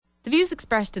The views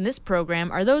expressed in this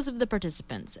program are those of the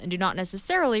participants and do not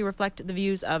necessarily reflect the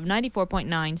views of 94.9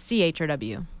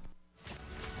 CHRW.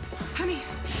 Honey,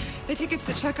 the tickets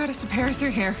that Chuck got us to Paris are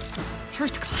here.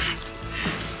 First class.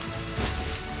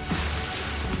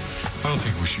 I don't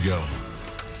think we should go.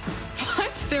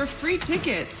 What? They're free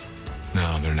tickets.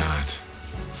 No, they're not.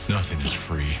 Nothing is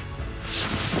free.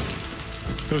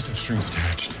 Those have strings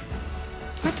attached.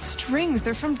 What strings?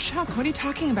 They're from Chuck. What are you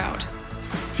talking about?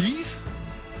 Heath?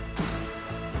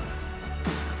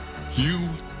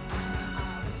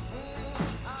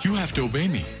 You have to obey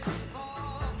me.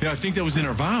 Yeah, I think that was in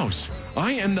our vows.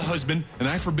 I am the husband, and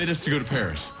I forbid us to go to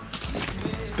Paris.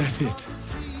 That's it.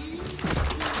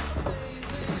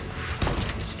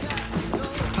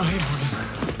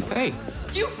 Hey.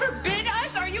 You forbid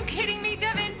us? Are you kidding me,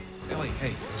 Devin? Ellie,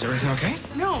 hey, is everything okay?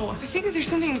 No, I think that there's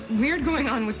something weird going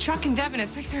on with Chuck and Devin.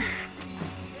 It's like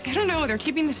I don't know, they're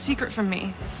keeping the secret from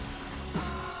me.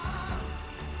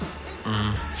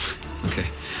 Okay.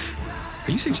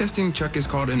 Are you suggesting Chuck is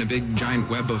caught in a big giant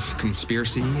web of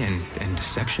conspiracy and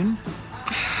deception?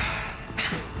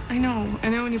 I know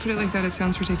when you put it like that, it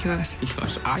sounds ridiculous.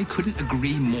 Because I couldn't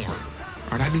agree more.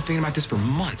 All right, I've been thinking about this for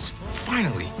months.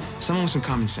 Finally, someone with some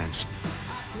common sense.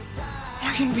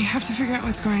 Morgan, we have to figure out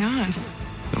what's going on.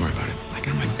 Don't worry about it. I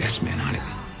got my best man on it.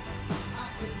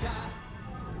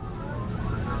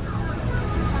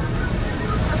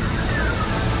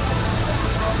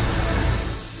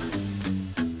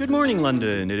 Good morning,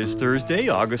 London. It is Thursday,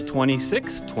 August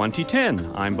 26,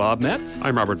 2010. I'm Bob Metz.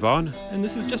 I'm Robert Vaughn. And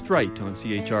this is Just Right on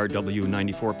CHRW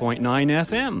 94.9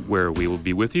 FM. Where we will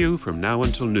be with you from now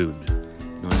until noon.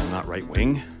 No, not right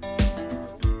wing.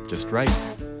 Just right.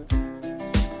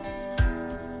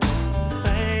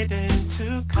 Fade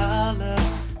into color,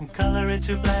 and color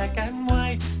into black and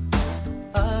white.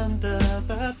 Under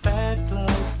the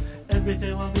bedclothes,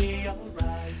 everything will be alright.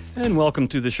 And welcome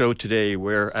to the show today,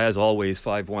 where, as always,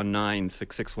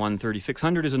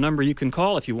 519-661-3600 is a number you can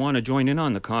call if you want to join in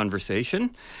on the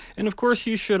conversation. And, of course,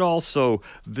 you should also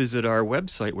visit our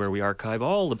website, where we archive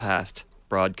all the past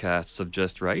broadcasts of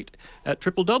Just Right at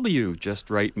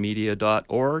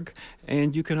www.justrightmedia.org.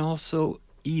 And you can also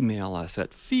email us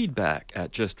at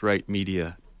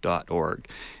feedback@justrightmedia.org.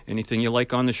 Anything you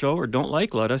like on the show or don't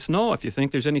like, let us know. If you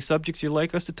think there's any subjects you'd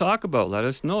like us to talk about, let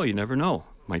us know. You never know.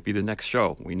 Might be the next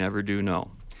show. We never do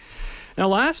know. Now,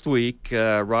 last week,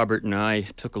 Robert and I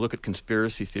took a look at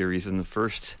conspiracy theories in the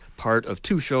first part of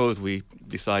two shows we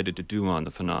decided to do on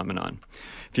the phenomenon.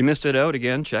 If you missed it out,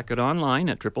 again, check it online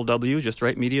at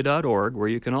www.justrightmedia.org, where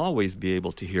you can always be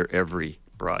able to hear every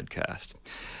broadcast.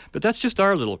 But that's just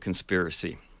our little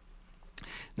conspiracy.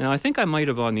 Now, I think I might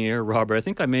have on the air, Robert, I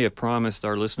think I may have promised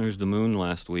our listeners the moon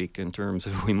last week in terms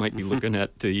of we might be looking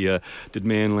at the did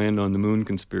man land on the moon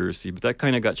conspiracy, but that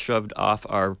kind of got shoved off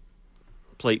our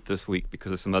plate this week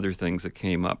because of some other things that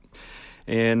came up.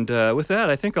 And with that,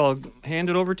 I think I'll hand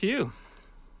it over to you.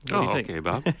 What do you think? Okay,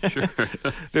 Bob. Sure.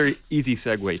 Very easy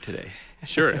segue today.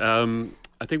 Sure.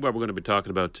 I think what we're going to be talking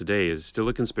about today is still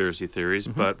the conspiracy theories,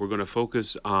 but we're going to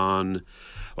focus on,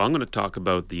 well, I'm going to talk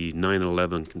about the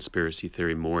 9/11 conspiracy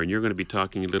theory more, and you're going to be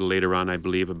talking a little later on, I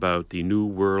believe, about the New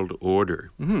World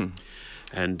Order. Mm-hmm.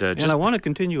 And I want to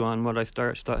continue on what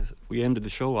we ended the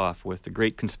show off with, the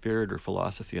great conspirator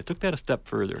philosophy. I took that a step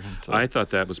further. I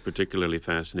thought that was particularly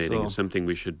fascinating. So, It's something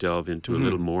we should delve into a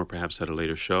little more, perhaps at a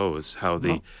later show, is how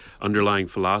the underlying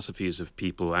philosophies of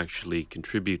people actually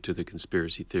contribute to the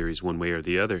conspiracy theories one way or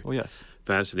the other. Oh, yes.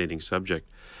 Fascinating subject.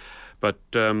 But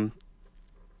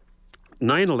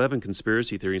 9/11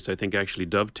 conspiracy theories, I think, actually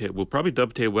will probably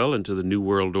dovetail well into the New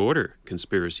World Order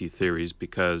conspiracy theories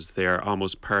because they are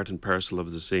almost part and parcel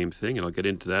of the same thing, and I'll get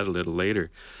into that a little later.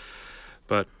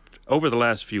 But over the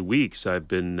last few weeks, I've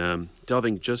been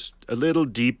delving just a little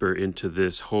deeper into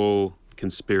this whole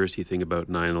conspiracy thing about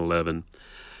 9/11.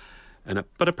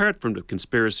 But apart from the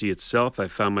conspiracy itself, I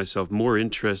found myself more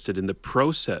interested in the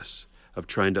process of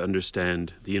trying to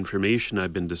understand the information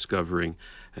I've been discovering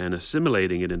and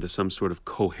assimilating it into some sort of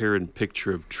coherent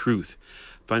picture of truth,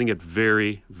 finding it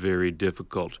very, very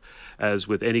difficult. As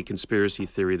with any conspiracy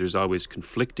theory, there's always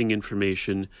conflicting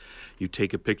information. You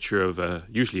take a picture of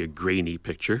usually a grainy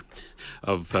picture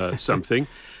of something,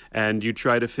 and you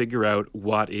try to figure out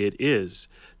what it is.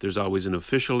 There's always an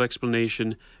official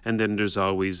explanation, and then there's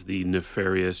always the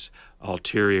nefarious,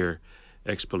 ulterior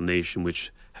explanation,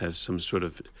 which has some sort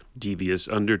of devious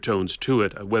undertones to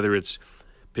it, whether it's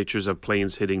pictures of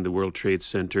planes hitting the World Trade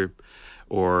Center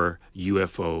or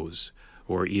UFOs,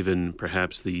 or even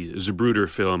perhaps the Zapruder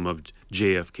film of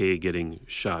JFK getting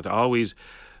shot. Always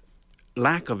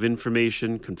lack of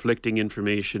information, conflicting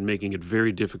information, making it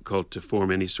very difficult to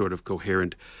form any sort of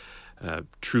coherent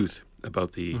truth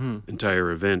about the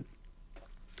entire event.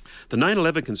 The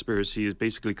 9/11 conspiracy is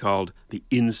basically called the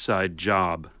inside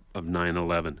job of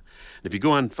 9/11. If you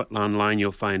go online,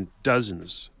 you'll find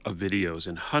dozens of videos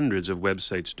and hundreds of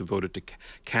websites devoted to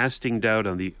casting doubt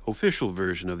on the official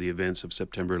version of the events of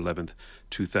September 11th,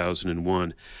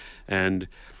 2001. And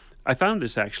I found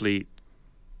this actually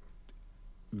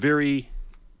very,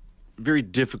 very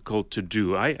difficult to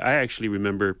do. I actually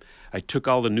remember I took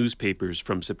all the newspapers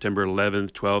from September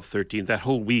 11th, 12th, 13th, that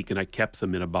whole week, and I kept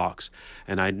them in a box.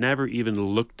 And I never even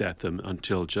looked at them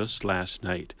until just last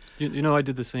night. You know, I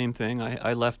did the same thing.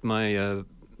 I left my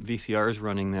VCRs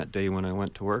running that day when I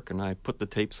went to work, and I put the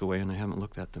tapes away, and I haven't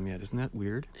looked at them yet. Isn't that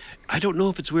weird? I don't know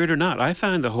if it's weird or not. I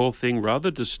found the whole thing rather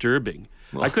disturbing.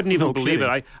 Well, I couldn't even no believe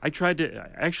kidding. it. I tried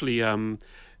to, actually,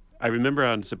 I remember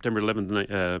on September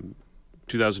 11th,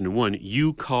 2001,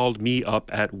 you called me up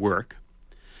at work,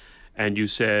 and you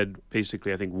said,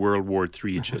 basically, I think World War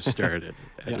III just started.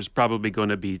 Yeah. There's probably going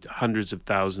to be hundreds of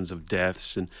thousands of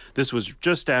deaths, and this was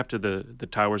just after the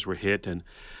towers were hit,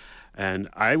 and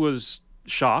I was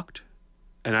shocked,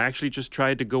 and I actually just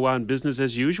tried to go on business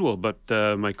as usual, but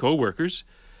my coworkers,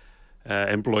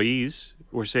 employees,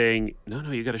 were saying, no,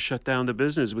 you got to shut down the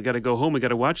business. We got to go home. We got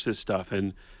to watch this stuff.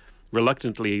 And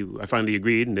reluctantly, I finally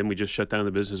agreed, and then we just shut down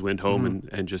the business, went home,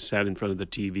 and just sat in front of the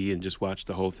TV and just watched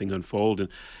the whole thing unfold. And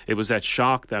it was that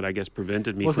shock that I guess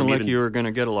prevented me It wasn't from like even... you were going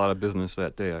to get a lot of business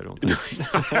that day, I don't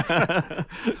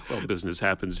think. Well, business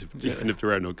happens even if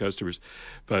there are no customers.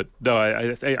 But no,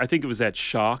 I think it was that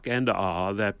shock and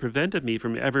awe that prevented me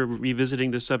from ever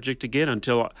revisiting the subject again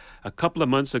until a couple of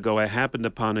months ago I happened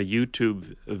upon a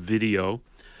YouTube video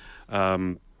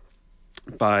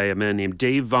by a man named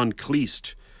Dave Von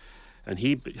Kleist. And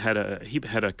he had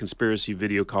a conspiracy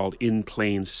video called In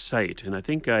Plain Sight. And I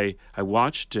think I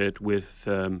watched it with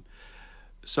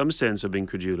some sense of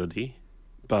incredulity,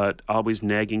 but always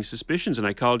nagging suspicions. And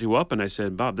I called you up and I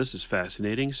said, Bob, this is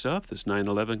fascinating stuff, this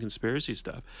 9/11 conspiracy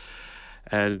stuff.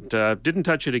 And didn't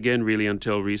touch it again really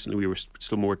until recently. We were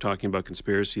still more talking about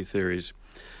conspiracy theories.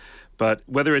 But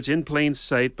whether it's In Plain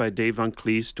Sight by Dave Von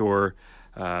Kleist or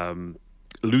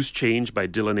Loose Change by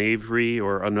Dylan Avery,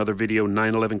 or another video,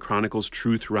 9/11 Chronicles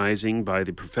Truth Rising by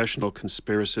the professional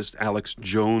conspiracist Alex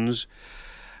Jones,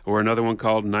 or another one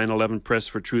called 9/11 Press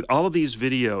for Truth. All of these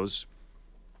videos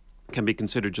can be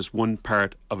considered just one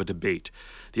part of a debate.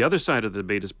 The other side of the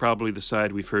debate is probably the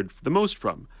side we've heard the most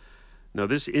from. Now,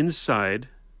 this side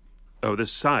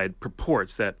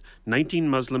purports that 19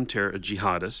 Muslim terror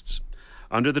jihadists,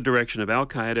 under the direction of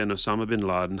Al-Qaeda and Osama bin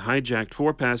Laden, hijacked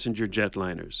 4 passenger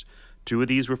jetliners. 2 of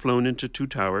these were flown into 2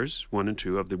 towers, 1 and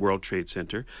 2, of the World Trade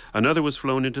Center. Another was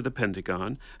flown into the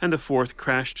Pentagon, and the 4th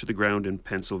crashed to the ground in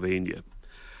Pennsylvania.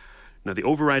 Now, the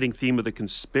overriding theme of the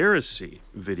conspiracy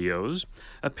videos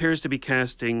appears to be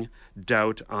casting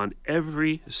doubt on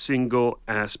every single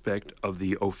aspect of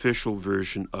the official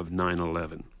version of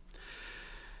 9/11.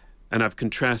 And I've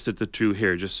contrasted the two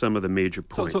here, just some of the major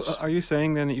points. So are you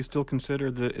saying then that you still consider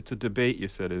that it's a debate? You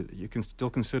said you can still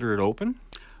consider it open?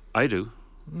 I do.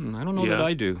 I don't know that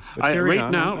I do. But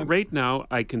Right now,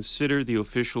 I consider the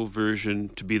official version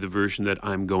to be the version that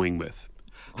I'm going with.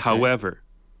 Okay. However,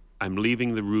 I'm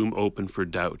leaving the room open for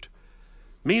doubt,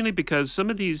 mainly because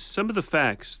some of the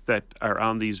facts that are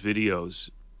on these videos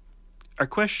are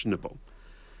questionable,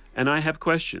 and I have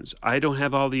questions. I don't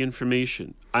have all the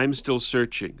information. I'm still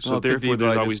searching, so therefore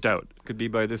there's always doubt. Could be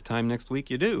by this time next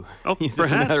week you do. Oh, it perhaps.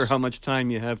 doesn't matter how much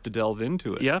time you have to delve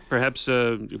into it. Yeah, perhaps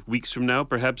weeks from now,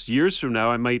 perhaps years from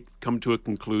now, I might come to a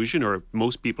conclusion, or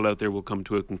most people out there will come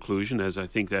to a conclusion, as I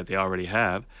think that they already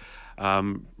have.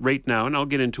 Right now, and I'll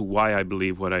get into why I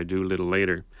believe what I do a little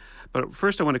later. But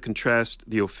first I want to contrast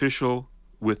the official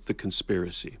with the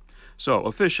conspiracy. So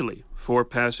officially, 4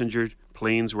 passenger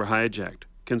planes were hijacked.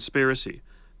 Conspiracy,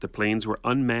 the planes were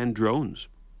unmanned drones.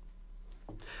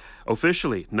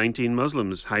 Officially, 19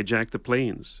 Muslims hijacked the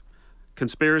planes.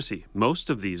 Conspiracy, most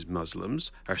of these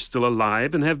Muslims are still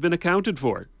alive and have been accounted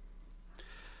for.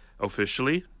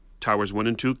 Officially, Towers 1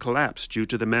 and 2 collapsed due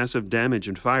to the massive damage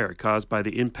and fire caused by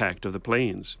the impact of the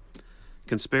planes.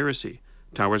 Conspiracy,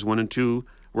 Towers 1 and 2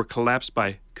 were collapsed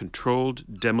by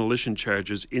controlled demolition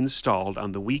charges installed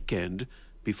on the weekend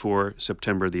before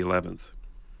September the 11th.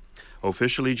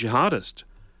 Officially, jihadists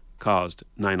caused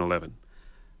 9/11.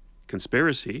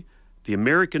 Conspiracy, the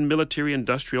American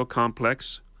military-industrial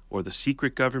complex, or the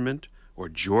secret government, or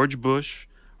George Bush,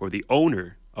 or the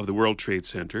owner of the World Trade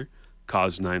Center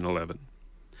caused 9/11.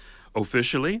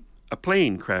 Officially, a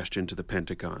plane crashed into the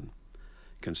Pentagon.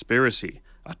 Conspiracy,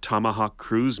 a Tomahawk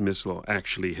cruise missile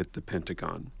actually hit the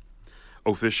Pentagon.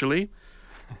 Officially,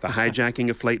 The hijacking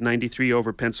of Flight 93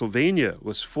 over Pennsylvania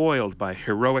was foiled by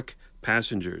heroic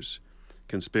passengers.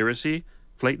 Conspiracy,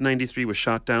 Flight 93 was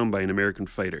shot down by an American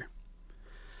fighter.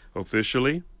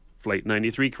 Officially, Flight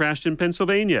 93 crashed in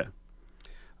Pennsylvania.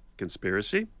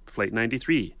 Conspiracy, Flight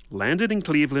 93 landed in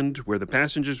Cleveland where the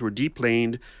passengers were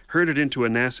deplaned, herded into a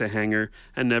NASA hangar,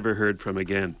 and never heard from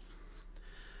again.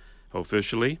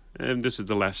 Officially, and this is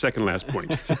the second last point,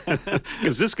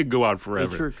 because this could go on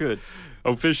forever. It sure could.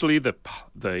 Officially, the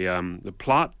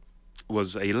plot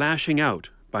was a lashing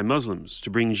out by Muslims to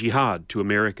bring jihad to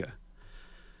America.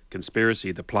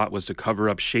 Conspiracy, the plot was to cover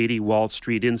up shady Wall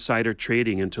Street insider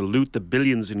trading and to loot the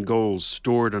billions in gold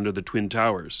stored under the Twin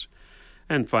Towers.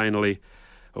 And finally,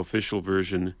 official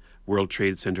version, World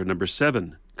Trade Center number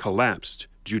 7 collapsed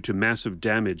due to massive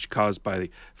damage caused by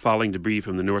falling debris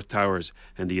from the North Towers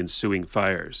and the ensuing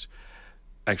fires.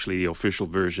 Actually, the official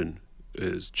version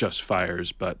is just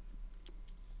fires, but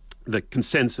the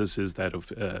consensus is that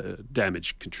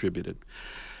damage contributed.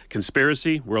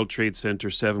 Conspiracy, World Trade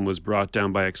Center 7 was brought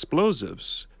down by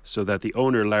explosives so that the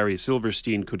owner, Larry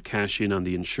Silverstein, could cash in on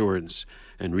the insurance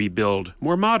and rebuild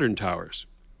more modern towers.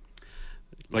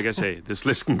 Like I say, this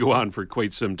list can go on for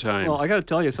quite some time. Well, I got to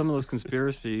tell you, some of those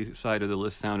conspiracy side of the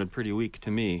list sounded pretty weak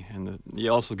to me. And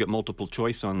you also get multiple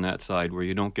choice on that side where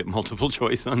you don't get multiple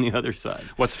choice on the other side.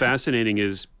 What's fascinating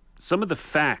is some of the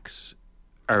facts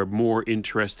are more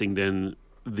interesting than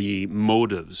the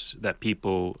motives that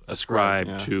people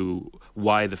ascribe to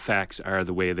why the facts are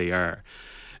the way they are.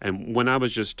 And when I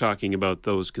was just talking about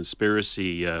those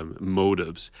conspiracy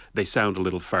motives, they sound a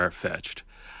little far-fetched.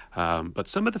 But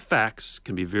some of the facts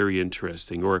can be very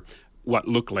interesting, or what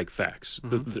look like facts,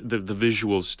 the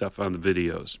visual stuff on the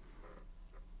videos.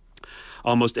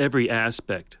 Almost every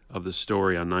aspect of the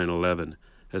story on 9/11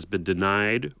 has been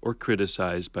denied or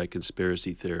criticized by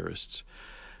conspiracy theorists.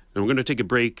 And we're going to take a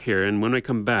break here, and when I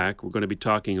come back, we're going to be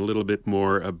talking a little bit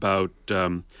more about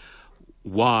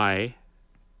why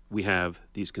we have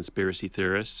these conspiracy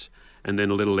theorists, and then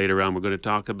a little later on, we're going to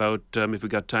talk about, if we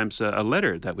got time, a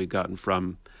letter that we've gotten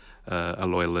from a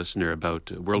loyal listener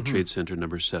about World Trade Center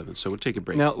number 7. So we'll take a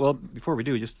break. Now, well, before we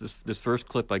do, just this first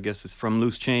clip, I guess, is from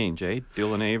Loose Change, eh?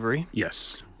 Dylan Avery.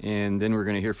 Yes. And then we're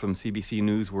going to hear from CBC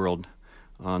News World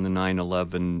on the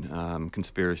 9/11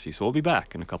 conspiracy. So we'll be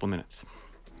back in a couple minutes.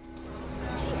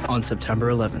 On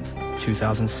September 11th,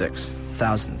 2006,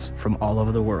 thousands from all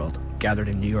over the world gathered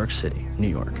in New York City, New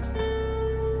York.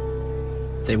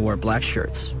 They wore black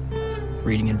shirts,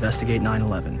 reading Investigate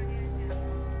 9/11,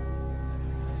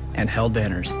 and held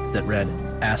banners that read,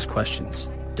 "Ask questions,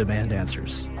 demand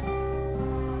answers."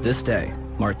 This day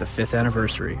marked the 5th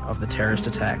anniversary of the terrorist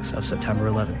attacks of September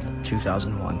 11th,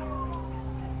 2001.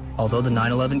 Although the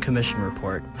 9/11 Commission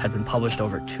report had been published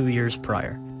over 2 years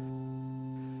prior,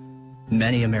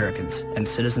 many Americans and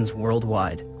citizens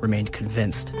worldwide remained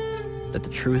convinced that the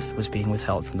truth was being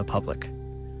withheld from the public.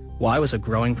 Why was a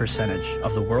growing percentage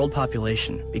of the world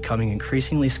population becoming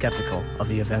increasingly skeptical of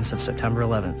the events of September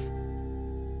 11th?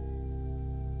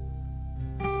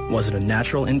 Was it a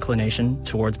natural inclination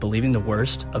towards believing the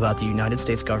worst about the United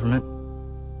States government?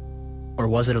 Or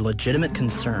was it a legitimate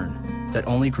concern that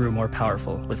only grew more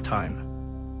powerful with time?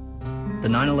 The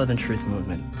 9/11 Truth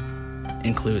Movement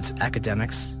includes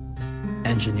academics,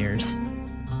 engineers,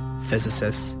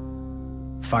 physicists,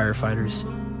 firefighters,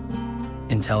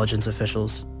 intelligence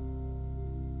officials,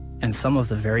 and some of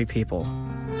the very people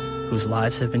whose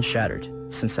lives have been shattered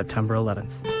since September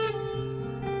 11th.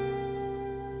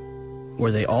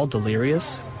 Were they all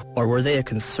delirious, or were they a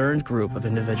concerned group of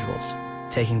individuals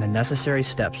taking the necessary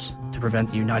steps to prevent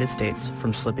the United States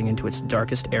from slipping into its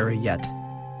darkest era yet?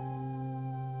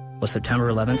 Was September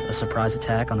 11th a surprise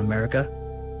attack on America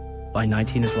by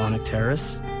 19 Islamic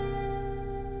terrorists?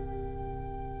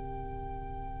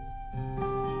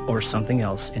 Or something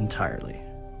else entirely?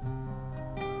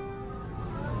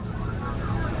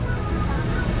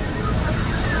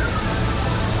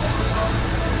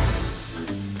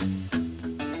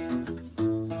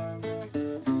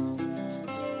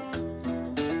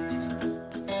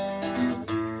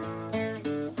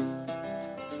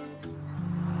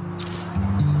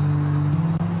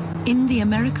 In the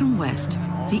American West,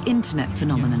 the internet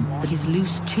phenomenon that is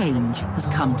loose change has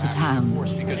come to town.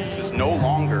 Because this is no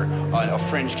longer a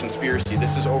fringe conspiracy.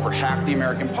 This is over half the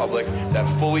American public that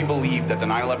fully believe that the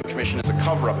 9/11 Commission is a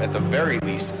cover-up at the very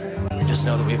least. We just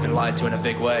know that we've been lied to in a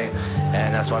big way,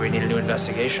 and that's why we need a new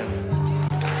investigation.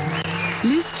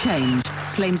 Loose Change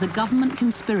claims a government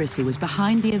conspiracy was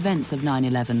behind the events of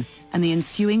 9/11 and the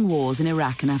ensuing wars in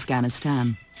Iraq and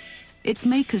Afghanistan. Its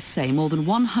makers say more than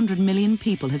 100 million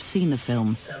people have seen the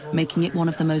film, making it one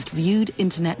of the most viewed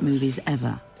internet movies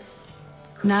ever.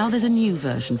 Now there's a new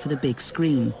version for the big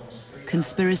screen.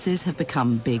 Conspiracies have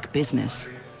become big business.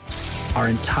 Our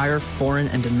entire foreign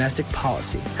and domestic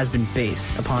policy has been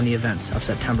based upon the events of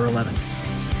September 11th.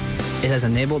 It has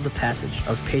enabled the passage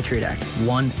of Patriot Act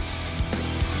 1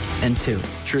 and 2.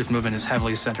 Truth Movement is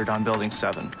heavily centered on Building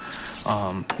 7.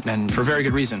 And for very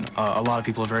good reason. A lot of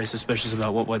people are very suspicious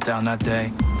about what went down that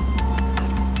day.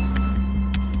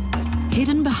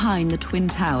 Hidden behind the Twin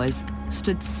Towers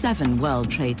stood 7 World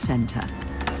Trade Center.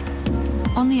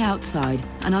 On the outside,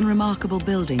 an unremarkable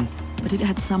building, but it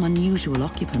had some unusual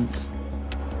occupants.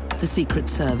 The Secret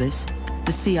Service,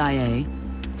 the CIA,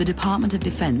 the Department of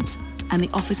Defense, and the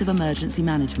Office of Emergency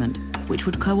Management, which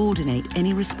would coordinate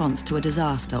any response to a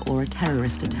disaster or a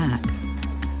terrorist attack.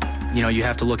 You know, you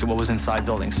have to look at what was inside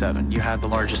Building 7. You had the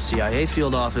largest CIA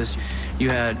field office. You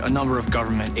had a number of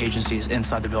government agencies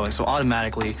inside the building. So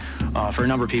automatically, for a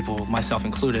number of people, myself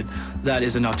included, that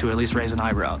is enough to at least raise an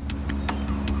eyebrow.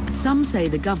 Some say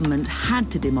the government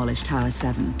had to demolish Tower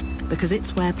 7 because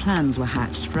it's where plans were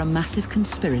hatched for a massive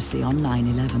conspiracy on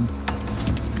 9/11.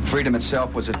 Freedom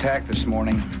itself was attacked this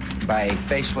morning by a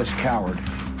faceless coward,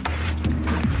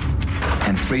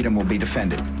 and freedom will be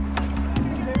defended.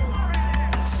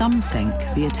 Some think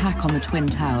the attack on the Twin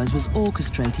Towers was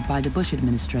orchestrated by the Bush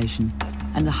administration,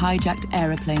 and the hijacked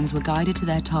aeroplanes were guided to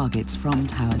their targets from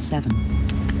Tower 7.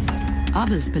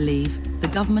 Others believe the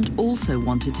government also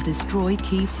wanted to destroy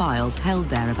key files held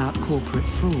there about corporate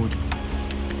fraud.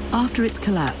 After its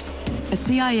collapse, a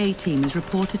CIA team is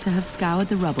reported to have scoured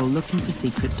the rubble looking for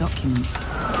secret documents.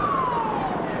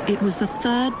 It was the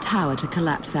 3rd tower to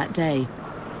collapse that day,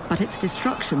 but its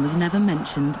destruction was never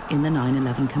mentioned in the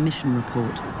 9/11 Commission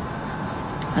report.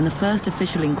 And the first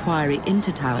official inquiry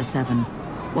into Tower 7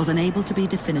 was unable to be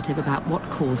definitive about what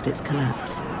caused its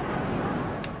collapse.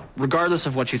 Regardless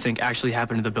of what you think actually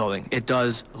happened to the building, it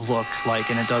does look like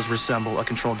and it does resemble a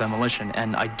controlled demolition.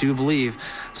 And I do believe,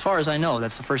 as far as I know,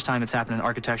 that's the first time it's happened in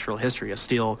architectural history. A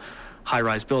steel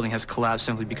high-rise building has collapsed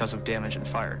simply because of damage and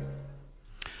fire.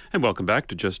 And welcome back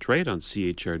to Just Right on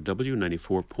CHRW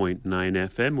 94.9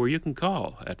 FM, where you can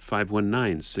call at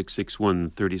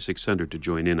 519-661-3600 to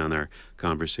join in on our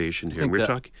conversation here.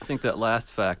 I think that last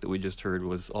fact that we just heard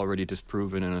was already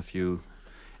disproven in a few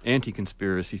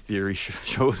anti-conspiracy theory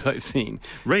shows I've seen.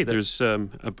 Right. There's a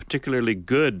particularly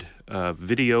good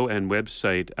video and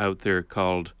website out there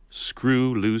called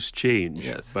Screw Loose Change.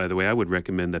 Yes. By the way, I would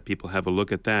recommend that people have a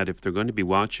look at that. If they're going to be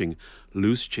watching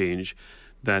Loose Change,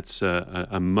 that's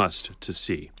a must to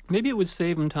see. Maybe it would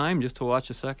save them time just to watch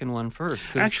the second one first.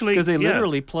 Actually, because they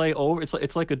literally play over.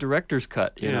 It's like a director's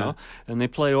cut, you know, and they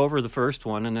play over the first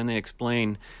one and then they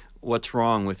explain what's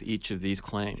wrong with each of these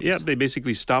claims. Yeah, they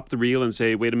basically stop the reel and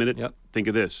say, wait a minute, think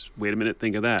of this. Wait a minute,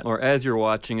 think of that. Or as you're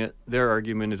watching it, their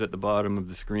argument is at the bottom of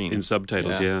the screen. In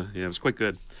subtitles, yeah. It was quite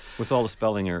good. With all the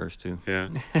spelling errors, too. Yeah.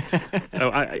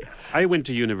 I went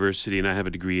to university and I have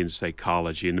a degree in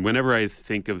psychology. And whenever I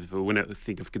think of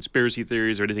conspiracy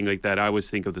theories or anything like that, I always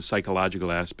think of the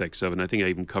psychological aspects of it. And I think I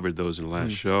even covered those in the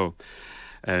last show.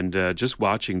 And just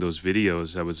watching those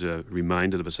videos, I was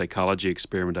reminded of a psychology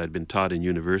experiment I'd been taught in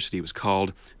university. It was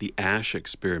called the Asch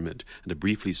experiment. And to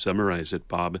briefly summarize it,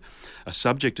 Bob, a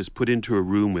subject is put into a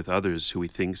room with others who he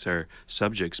thinks are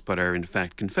subjects but are in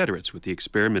fact Confederates with the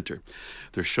experimenter.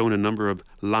 They're shown a number of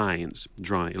lines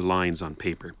on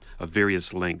paper of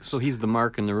various lengths. So he's the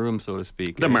mark in the room, so to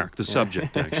speak. The mark, the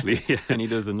subject, actually. And he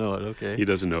doesn't know it, okay. He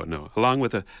doesn't know it, no. Along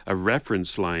with a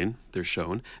reference line, they're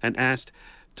shown, and asked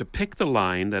to pick the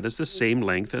line that is the same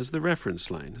length as the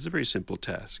reference line. It's a very simple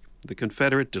task. The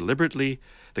Confederates,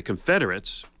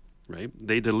 right,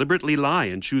 they deliberately lie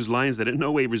and choose lines that in no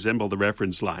way resemble the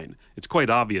reference line. It's quite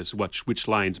obvious which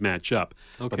lines match up,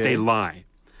 but they lie.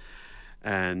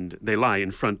 And they lie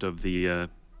in front of the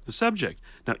subject.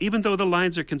 Now, even though the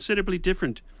lines are considerably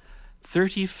different,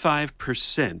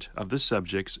 35% of the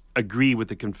subjects agree with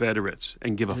the Confederates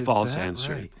and give a false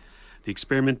answer. Right? The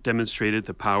experiment demonstrated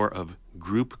the power of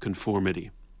group conformity.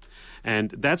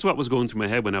 And that's what was going through my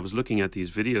head when I was looking at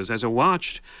these videos. As I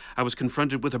watched, I was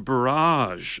confronted with a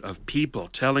barrage of people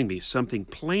telling me something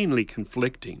plainly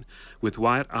conflicting with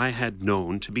what I had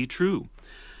known to be true.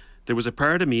 There was a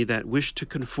part of me that wished to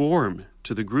conform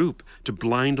to the group, to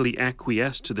blindly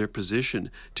acquiesce to their position,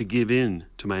 to give in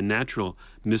to my natural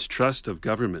mistrust of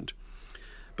government.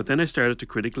 But then I started to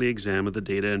critically examine the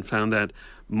data and found that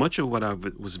much of what I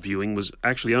was viewing was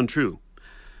actually untrue.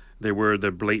 There were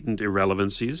the blatant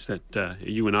irrelevancies that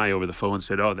you and I over the phone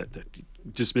said, that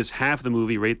dismiss half the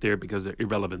movie right there because they're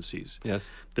irrelevancies. Yes.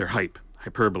 They're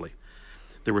hyperbole.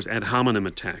 There was ad hominem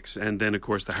attacks, and then, of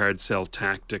course, the hard sell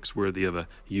tactics worthy of a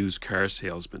used car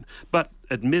salesman. But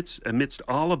admits amidst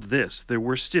all of this, there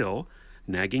were still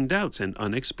nagging doubts and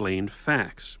unexplained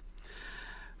facts.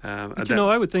 But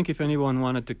I would think if anyone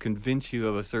wanted to convince you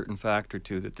of a certain fact or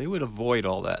two, that they would avoid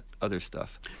all that other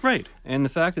stuff. Right. And the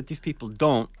fact that these people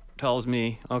don't tells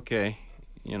me, okay,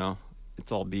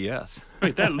 it's all BS.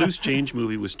 Right, that Loose Change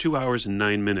movie was 2 hours and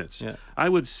 9 minutes. Yeah. I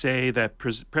would say that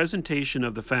presentation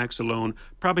of the facts alone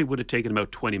probably would have taken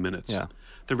about 20 minutes. Yeah.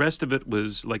 The rest of it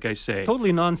was, like I say,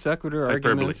 totally non sequitur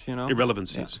arguments,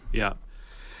 irrelevancies. Yeah.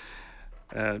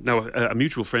 Now, a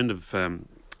mutual friend of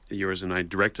yours and I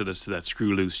directed us to that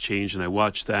Screw Loose Change, and I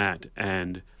watched that,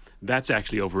 and that's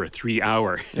actually over a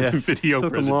 3-hour video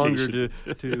took presentation. Them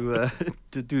longer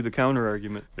to do the counter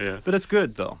argument. Yeah. But it's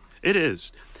good, though. It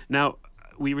is. Now,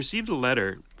 we received a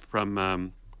letter from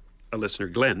a listener,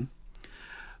 Glenn,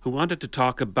 who wanted to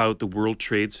talk about the World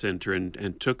Trade Center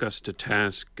and took us to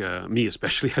task, me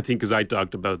especially, I think, because I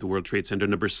talked about the World Trade Center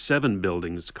number 7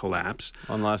 buildings collapse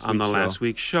on the last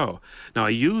week's show. Now, I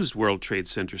used World Trade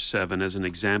Center 7 as an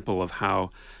example of how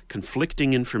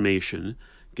conflicting information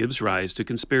gives rise to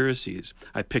conspiracies.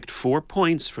 I picked 4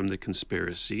 points from the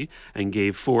conspiracy and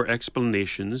gave 4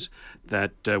 explanations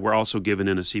that were also given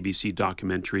in a CBC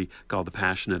documentary called The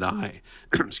Passionate Eye.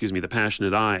 Excuse me, The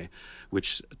Passionate Eye,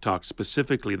 which talks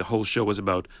specifically, the whole show was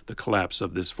about the collapse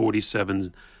of this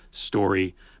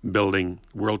 47-story building,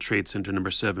 World Trade Center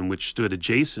number 7, which stood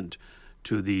adjacent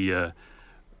to the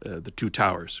 2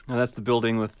 towers. Now that's the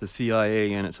building with the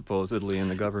CIA in it, supposedly, and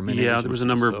the government there was a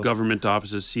number of government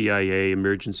offices, CIA,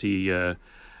 emergency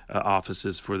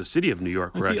offices for the city of New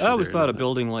York. I always thought a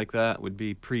building like that would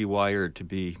be pre-wired to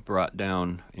be brought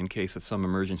down in case of some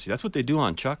emergency. That's what they do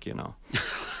on Chuck,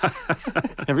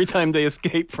 Every time they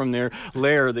escape from their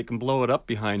lair, they can blow it up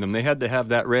behind them. They had to have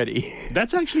that ready.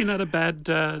 That's actually not a bad,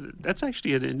 that's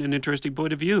actually an interesting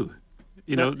point of view.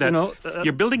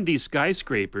 You're building these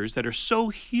skyscrapers that are so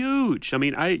huge. I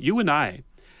mean, you and I,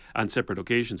 on separate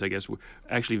occasions, I guess,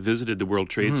 actually visited the World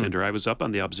Trade Center. I was up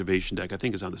on the observation deck. I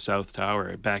think it's on the South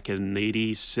Tower back in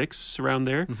 '86, around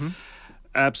there.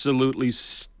 Absolutely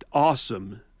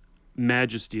awesome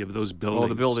majesty of those buildings. Oh,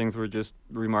 the buildings were just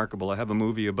remarkable. I have a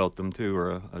movie about them, too,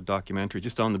 or a documentary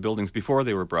just on the buildings before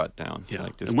they were brought down. Yeah.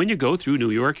 And when you go through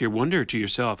New York, you wonder to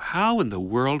yourself, how in the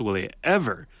world will they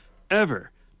ever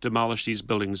demolish these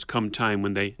buildings come time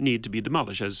when they need to be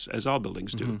demolished, as all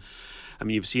buildings do? I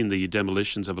mean, you've seen the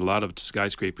demolitions of a lot of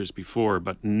skyscrapers before,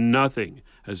 but nothing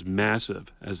as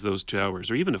massive as those towers,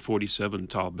 or even a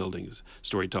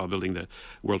 47-story tall building that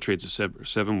World Trade Center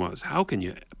 7 was. How can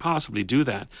you possibly do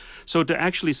that? So to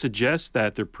actually suggest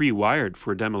that they're pre-wired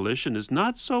for demolition is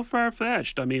not so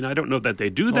far-fetched. I mean, I don't know that they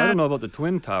do that. I don't know about the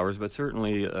Twin Towers, but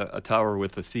certainly a tower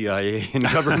with the CIA and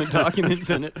government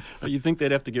documents in it. You'd think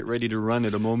they'd have to get ready to run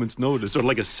at a moment's notice. Sort of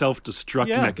like a self-destruct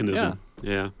mechanism.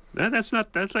 Yeah. That's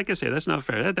like I say, that's not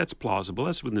fair. That's plausible.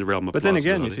 That's within the realm of plausibility. But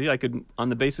then again, you see, I could, on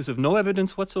the basis of no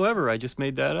evidence whatsoever, I just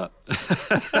made that up.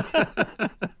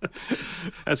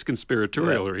 That's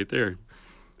conspiratorial right there.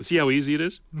 See how easy it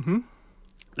is?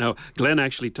 Now, Glenn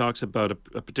actually talks about a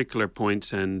particular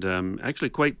point, and actually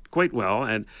quite well,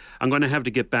 and I'm going to have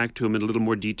to get back to him in a little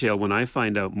more detail when I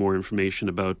find out more information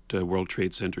about World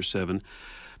Trade Center 7.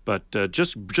 But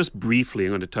just briefly,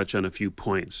 I'm going to touch on a few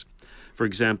points. For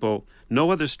example,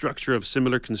 no other structure of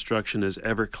similar construction has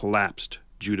ever collapsed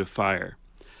due to fire.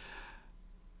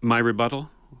 My rebuttal?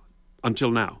 Until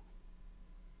now.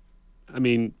 I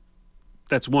mean,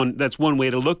 that's one way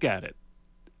to look at it.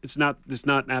 It's not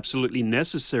absolutely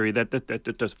necessary that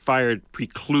the fire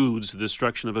precludes the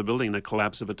destruction of a building, the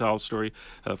collapse of a tall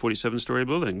 47-story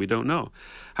building. We don't know.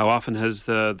 How often has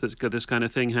this kind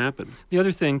of thing happened? The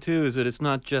other thing, too, is that it's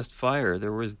not just fire.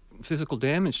 There was physical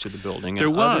damage to the building. There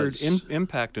was. Other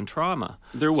impact and trauma.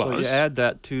 There was. So you add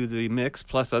that to the mix,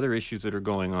 plus other issues that are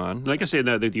going on. Like I say,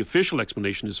 the official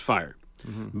explanation is fire.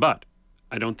 But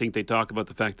I don't think they talk about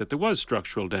the fact that there was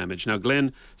structural damage. Now,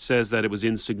 Glenn says that it was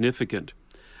insignificant.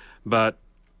 But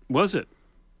was it?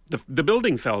 The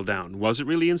building fell down. Was it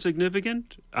really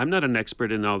insignificant? I'm not an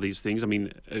expert in all these things. I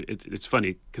mean, it's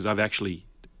funny because I've actually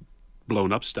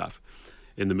blown up stuff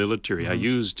in the military. I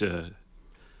used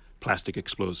plastic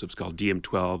explosives called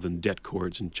DM-12 and det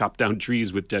cords and chopped down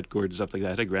trees with det cords, stuff like that.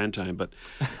 I had a grand time, but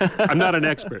I'm not an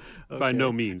expert by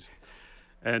no means.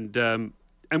 And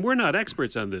we're not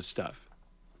experts on this stuff.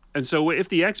 And so if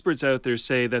the experts out there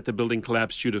say that the building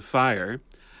collapsed due to fire,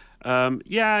 I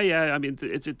mean,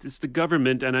 it's the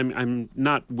government, and I'm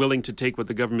not willing to take what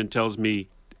the government tells me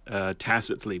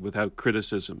tacitly without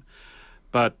criticism.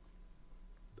 But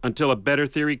until a better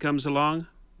theory comes along,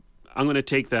 I'm going to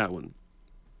take that one.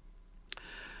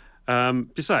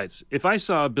 Besides, if I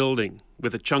saw a building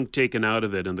with a chunk taken out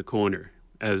of it in the corner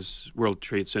as World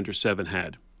Trade Center 7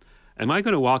 had. Am I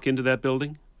going to walk into that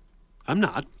building? I'm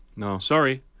not. No.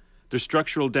 Sorry. There's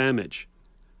structural damage.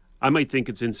 I might think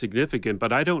it's insignificant,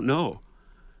 but I don't know.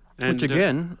 And, which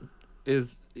again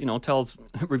is,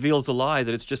 reveals the lie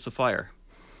that it's just a fire.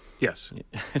 Yes.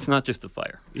 It's not just a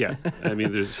fire. Yeah. I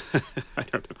mean, there's, I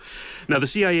don't know. Now, the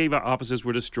CIA offices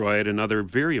were destroyed, and other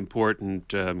very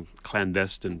important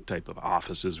clandestine type of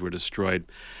offices were destroyed.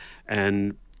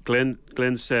 And Glenn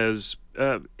says,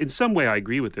 in some way I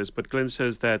agree with this, but Glenn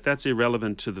says that that's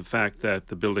irrelevant to the fact that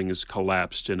the building has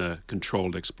collapsed in a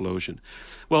controlled explosion.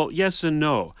 Well, yes and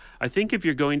no. I think if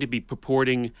you're going to be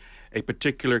purporting a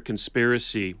particular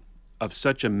conspiracy of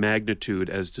such a magnitude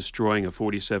as destroying a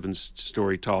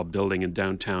 47-story tall building in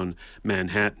downtown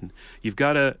Manhattan, you've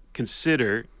got to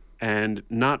consider and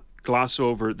not gloss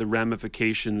over the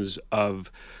ramifications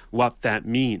of what that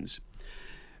means.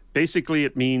 Basically,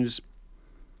 it means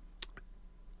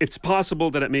it's possible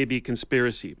that it may be a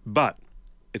conspiracy, but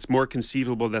it's more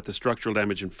conceivable that the structural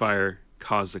damage and fire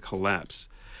caused the collapse.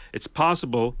 It's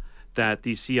possible that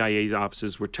these CIA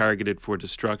offices were targeted for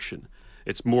destruction.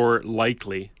 It's more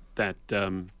likely that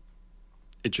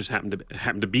it just happened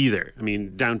to be there. I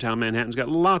mean, downtown Manhattan's got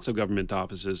lots of government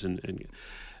offices and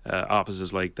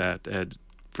offices like that.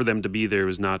 For them to be there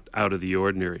is not out of the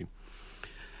ordinary.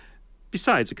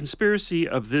 Besides, a conspiracy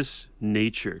of this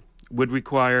nature would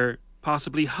require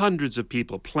possibly hundreds of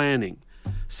people planning,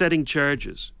 setting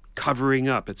charges, covering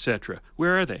up, etc.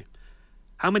 Where are they?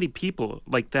 How many people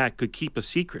like that could keep a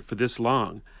secret for this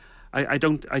long? I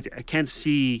can't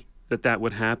see that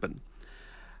would happen.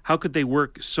 How could they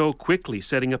work so quickly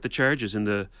setting up the charges in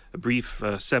the brief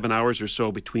 7 hours or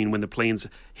so between when the planes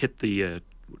hit the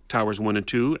Towers 1 and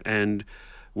 2 and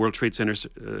World Trade Center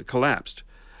collapsed?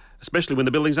 Especially when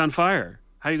the building's on fire.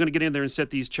 How are you going to get in there and set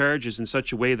these charges in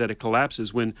such a way that it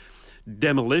collapses when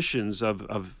demolitions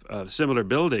of similar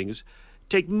buildings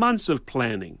take months of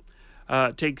planning,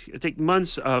 take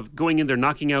months of going in there,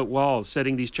 knocking out walls,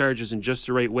 setting these charges in just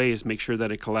the right ways, make sure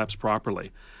that it collapsed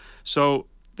properly. So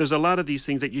there's a lot of these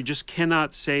things that you just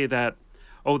cannot say that,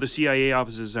 oh, the CIA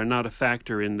offices are not a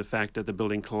factor in the fact that the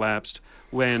building collapsed,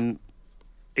 when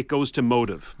it goes to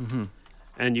motive. Mm-hmm.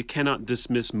 And you cannot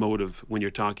dismiss motive when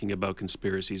you're talking about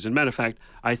conspiracies. As a matter of fact,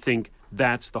 I think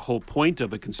that's the whole point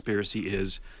of a conspiracy,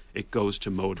 is it goes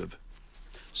to motive.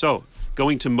 So,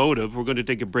 going to motive, we're going to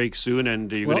take a break soon,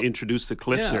 and you're going to introduce the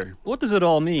clips here. What does it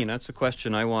all mean? That's the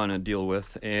question I want to deal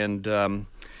with. And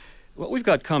what we've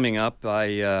got coming up,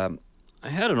 I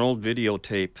had an old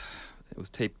videotape. It was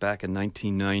taped back in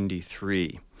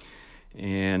 1993.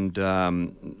 And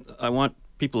I want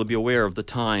people to be aware of the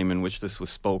time in which this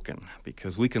was spoken,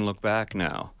 because we can look back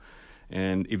now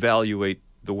and evaluate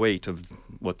the weight of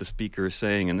what the speaker is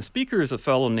saying. And the speaker is a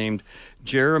fellow named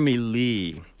Jeremy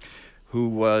Lee, who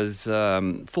was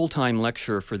full-time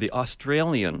lecturer for the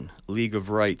Australian League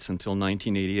of Rights until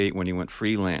 1988 when he went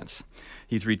freelance.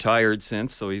 He's retired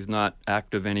since, so he's not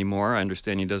active anymore. I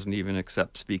understand he doesn't even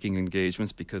accept speaking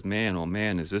engagements because, man, oh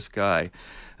man, is this guy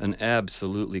an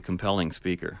absolutely compelling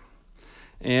speaker.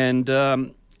 And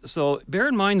so bear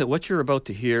in mind that what you're about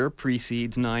to hear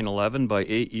precedes 9/11 by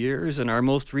 8 years and our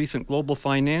most recent global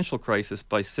financial crisis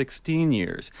by 16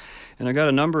 years. And I got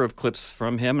a number of clips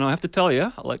from him, and I have to tell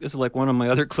you, this is like one of my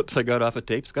other clips I got off a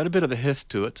tape. It's got a bit of a hiss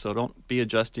to it, so don't be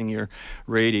adjusting your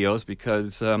radios,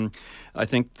 because I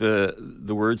think the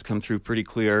words come through pretty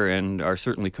clear and are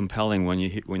certainly compelling when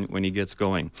he gets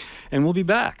going. And we'll be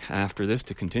back after this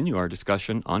to continue our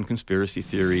discussion on conspiracy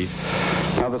theories.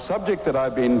 Now, the subject that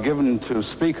I've been given to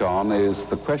speak on is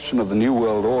the question of the New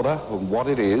World Order and what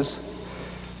it is.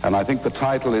 And I think the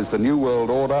title is The New World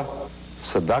Order,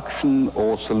 Seduction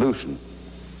or Solution.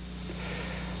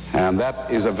 And that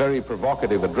is a very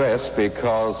provocative address,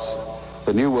 because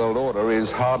the New World Order is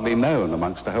hardly known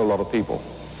amongst a whole lot of people.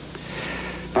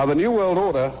 Now, the New World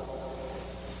Order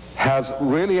has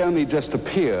really only just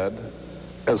appeared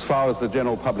as far as the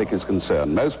general public is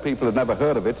concerned. Most people had never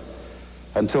heard of it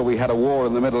until we had a war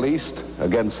in the Middle East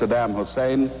against Saddam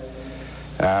Hussein,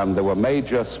 and there were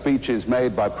major speeches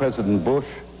made by President Bush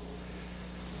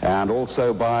and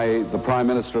also by the Prime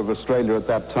Minister of Australia at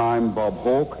that time, Bob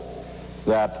Hawke,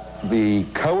 that the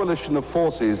coalition of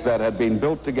forces that had been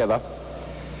built together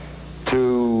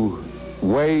to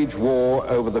wage war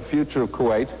over the future of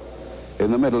Kuwait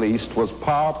in the Middle East was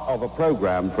part of a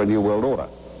program for a new world order.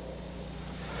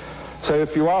 So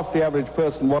if you ask the average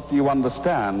person, what do you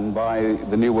understand by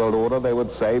the New World Order, they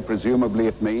would say, presumably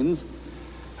it means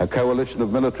a coalition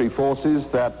of military forces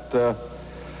that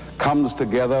comes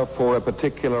together for a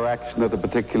particular action at a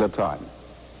particular time.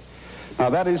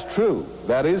 Now, that is true.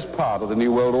 That is part of the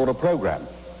New World Order program.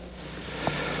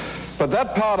 But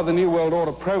that part of the New World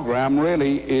Order program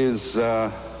really is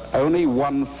only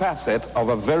one facet of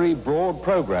a very broad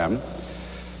program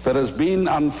that has been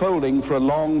unfolding for a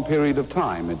long period of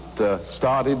time. The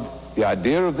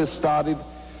idea of this started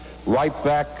right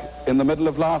back in the middle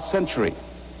of last century,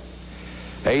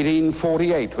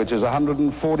 1848, which is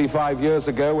 145 years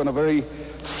ago, when a very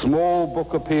small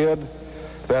book appeared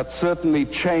that certainly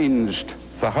changed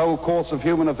the whole course of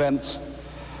human events,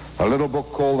 a little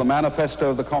book called The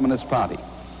Manifesto of the Communist Party,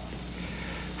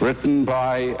 written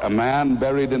by a man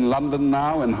buried in London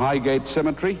now in Highgate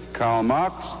Cemetery, Karl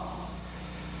Marx,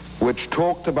 which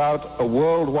talked about a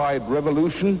worldwide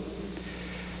revolution,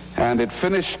 and it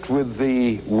finished with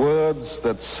the words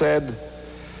that said,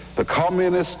 "The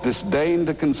communists disdain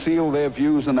to conceal their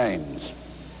views and aims.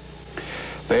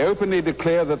 They openly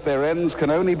declare that their ends can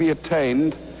only be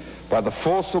attained by the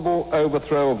forcible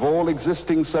overthrow of all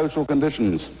existing social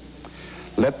conditions.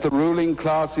 Let the ruling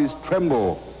classes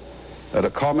tremble at a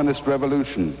communist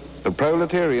revolution. The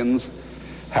proletarians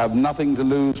have nothing to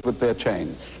lose but their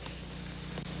chains."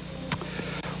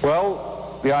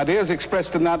 Well, the ideas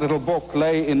expressed in that little book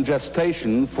lay in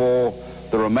gestation for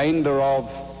the remainder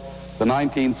of the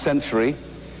 19th century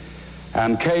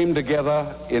and came together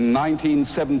in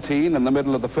 1917 in the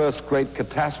middle of the first great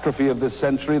catastrophe of this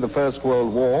century, the First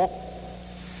World War,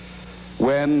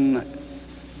 when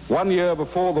 1 year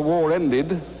before the war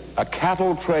ended, a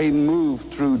cattle train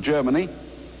moved through Germany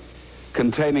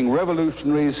containing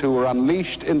revolutionaries who were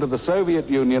unleashed into the Soviet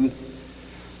Union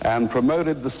and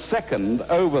promoted the second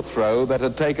overthrow that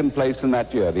had taken place in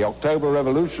that year. The October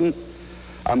Revolution,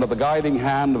 under the guiding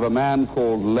hand of a man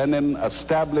called Lenin,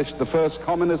 established the first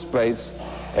communist base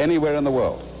anywhere in the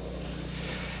world.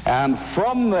 And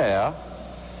from there,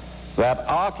 that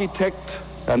architect,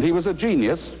 and he was a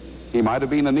genius, he might have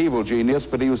been an evil genius,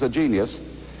 but he was a genius,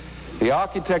 the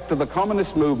architect of the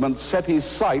communist movement set his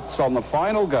sights on the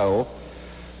final goal,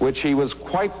 which he was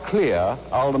quite clear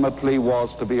ultimately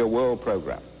was to be a world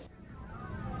program.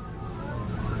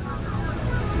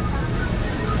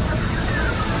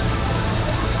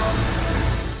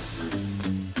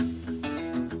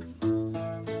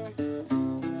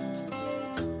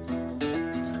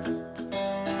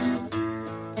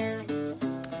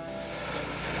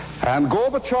 And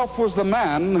Gorbachev was the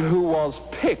man who was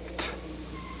picked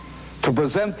to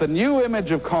present the new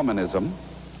image of communism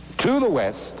to the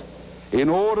West in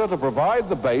order to provide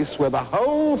the base where the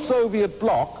whole Soviet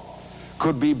bloc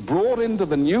could be brought into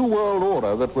the new world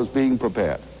order that was being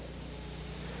prepared.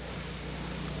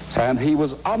 And he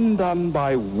was undone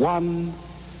by one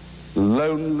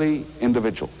lonely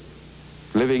individual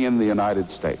living in the United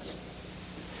States,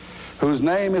 whose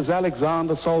name is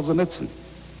Alexander Solzhenitsyn.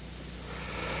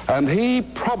 And he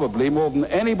probably, more than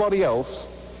anybody else,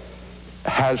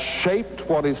 has shaped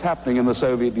what is happening in the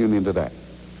Soviet Union today.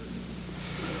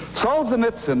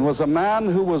 Solzhenitsyn was a man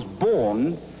who was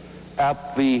born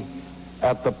at the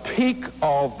peak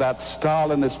of that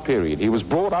Stalinist period. He was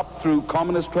brought up through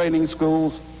communist training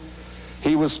schools.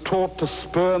 He was taught to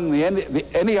spurn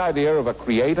any idea of a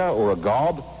creator or a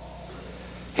god.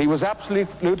 He was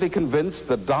absolutely convinced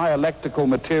that dialectical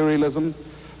materialism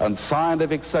and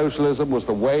scientific socialism was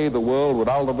the way the world would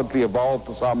ultimately evolve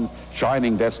to some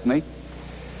shining destiny.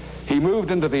 He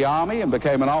moved into the army and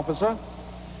became an officer.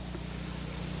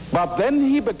 But then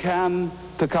he began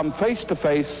to come face to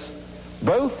face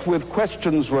both with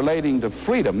questions relating to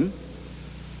freedom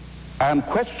and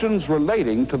questions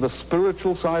relating to the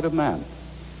spiritual side of man.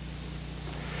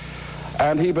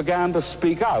 And he began to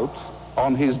speak out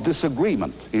on his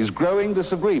disagreement, his growing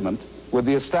disagreement with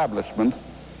the establishment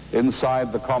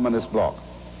inside the communist bloc.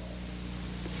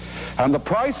 And the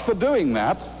price for doing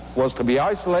that was to be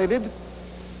isolated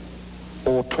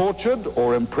or tortured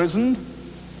or imprisoned,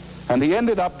 and he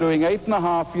ended up doing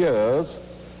 8.5 years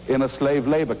in a slave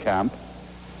labor camp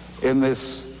in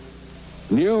this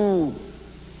new...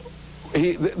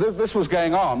 This was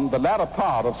going on the latter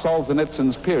part of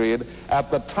Solzhenitsyn's period at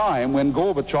the time when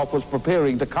Gorbachev was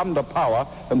preparing to come to power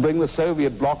and bring the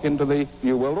Soviet bloc into the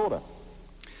New World Order.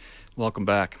 Welcome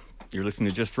back. You're listening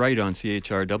to Just Right on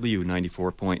CHRW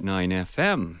 94.9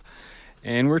 FM.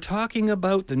 And we're talking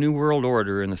about the New World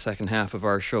Order in the second half of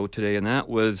our show today, and that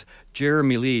was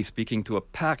Jeremy Lee speaking to a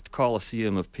packed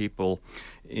coliseum of people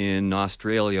in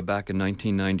Australia back in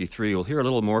 1993. We'll hear a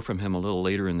little more from him a little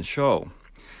later in the show.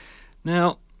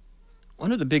 Now,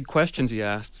 one of the big questions he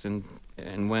asked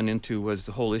and went into was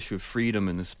the whole issue of freedom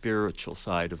and the spiritual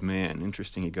side of man.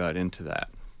 Interesting he got into that.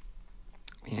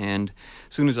 And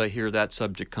as soon as I hear that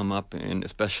subject come up, and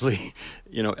especially,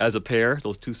 as a pair,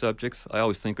 those two subjects, I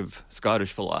always think of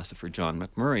Scottish philosopher John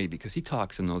McMurray, because he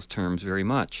talks in those terms very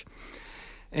much.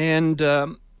 And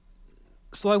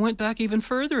so I went back even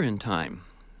further in time.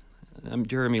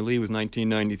 Jeremy Lee was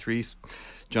 1993.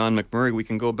 John McMurray, we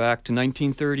can go back to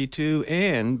 1932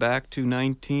 and back to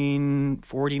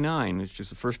 1949, which is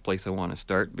the first place I want to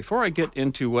start. Before I get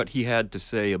into what he had to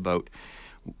say about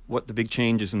what the big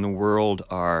changes in the world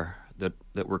are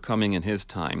that were coming in his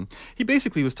time, he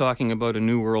basically was talking about a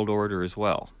new world order as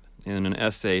well in an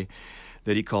essay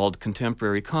that he called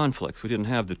Contemporary Conflicts. We didn't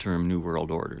have the term New World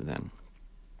Order then.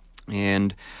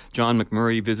 And John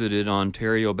McMurray visited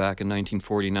Ontario back in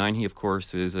 1949. He, of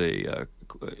course, is a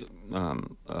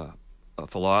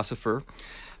philosopher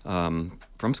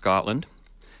from Scotland,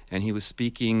 and he was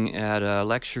speaking at a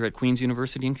lecture at Queen's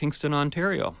University in Kingston,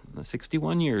 Ontario,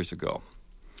 61 years ago.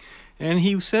 And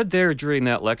he said there during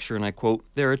that lecture, and I quote,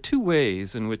 "There are two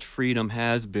ways in which freedom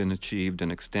has been achieved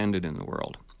and extended in the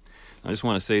world." I just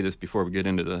want to say this before we get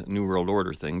into the New World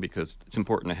Order thing, because it's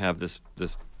important to have this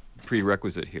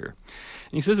prerequisite here.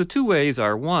 And he says the two ways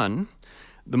are, one,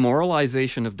 the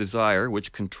moralization of desire,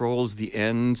 which controls the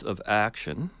ends of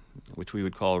action, which we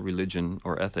would call religion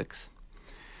or ethics.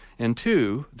 And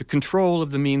two, the control of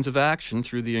the means of action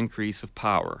through the increase of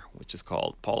power, which is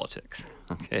called politics.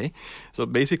 Okay? So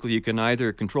basically you can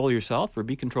either control yourself or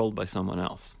be controlled by someone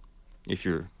else if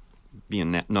you're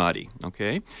being naughty,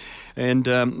 okay? And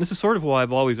this is sort of why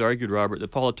I've always argued, Robert, that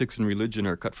politics and religion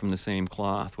are cut from the same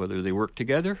cloth, whether they work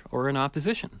together or in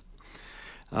opposition.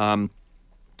 In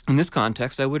this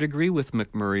context, I would agree with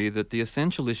McMurray that the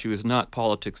essential issue is not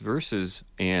politics versus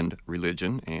and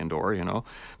religion and/or,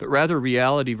 but rather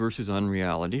reality versus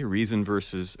unreality, reason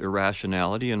versus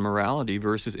irrationality, and morality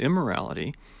versus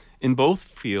immorality in both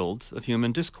fields of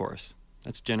human discourse.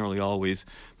 That's generally always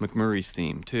McMurray's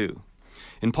theme, too.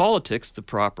 In politics, the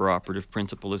proper operative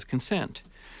principle is consent.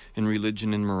 In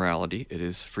religion and morality, it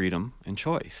is freedom and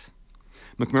choice.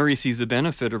 McMurray sees the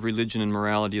benefit of religion and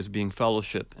morality as being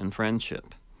fellowship and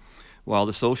friendship, while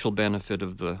the social benefit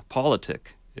of the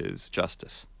politic is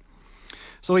justice.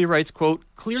 So he writes, quote,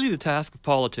 "Clearly the task of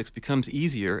politics becomes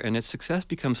easier and its success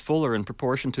becomes fuller in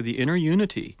proportion to the inner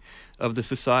unity of the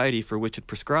society for which it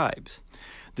prescribes.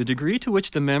 The degree to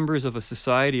which the members of a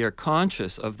society are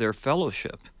conscious of their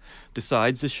fellowship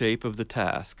decides the shape of the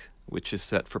task which is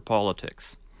set for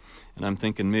politics." And I'm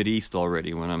thinking Mideast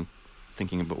already when I'm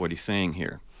thinking about what he's saying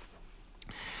here.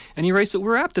 And he writes that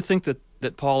we're apt to think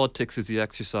that politics is the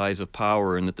exercise of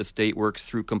power and that the state works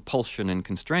through compulsion and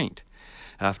constraint.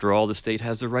 After all, the state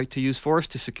has the right to use force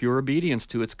to secure obedience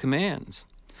to its commands.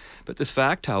 But this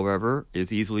fact, however,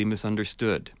 is easily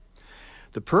misunderstood.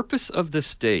 The purpose of the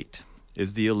state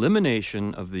is the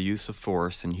elimination of the use of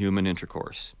force in human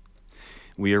intercourse.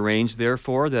 We arrange,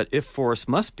 therefore, that if force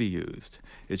must be used,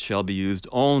 it shall be used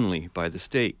only by the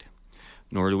state.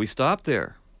 Nor do we stop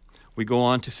there. We go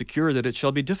on to secure that it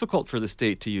shall be difficult for the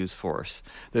state to use force,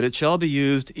 that it shall be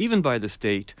used, even by the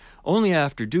state, only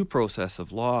after due process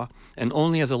of law, and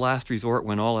only as a last resort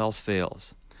when all else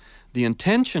fails. The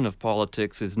intention of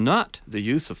politics is not the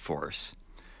use of force,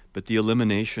 but the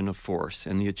elimination of force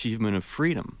and the achievement of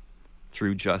freedom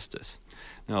through justice.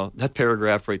 Now, that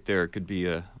paragraph right there could be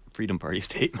a Freedom Party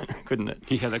statement, couldn't it?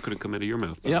 Yeah, that could have come out of your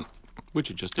mouth. Yep. Which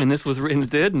it just did. And this was written,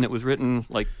 and it was written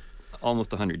like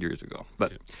almost 100 years ago.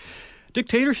 But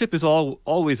dictatorship is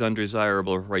always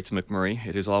undesirable, writes McMurray.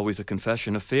 It is always a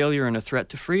confession of failure and a threat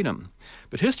to freedom.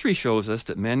 But history shows us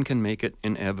that men can make it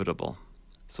inevitable.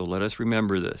 So let us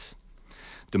remember this.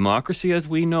 Democracy as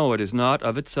we know it is not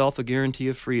of itself a guarantee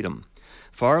of freedom.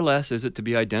 Far less is it to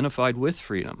be identified with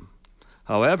freedom.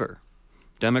 However,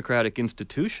 democratic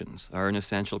institutions are an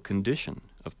essential condition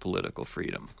of political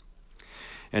freedom.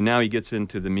 And now he gets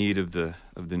into the meat of the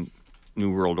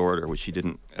New World Order, which he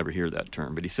didn't ever hear that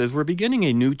term. But he says, we're beginning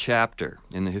a new chapter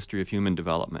in the history of human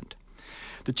development.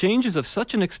 The change is of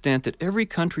such an extent that every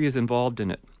country is involved in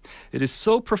it. It is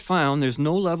so profound, there's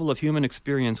no level of human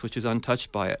experience which is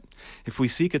untouched by it. If we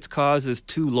seek its causes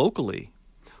too locally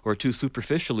or too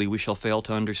superficially, we shall fail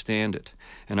to understand it,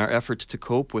 and our efforts to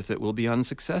cope with it will be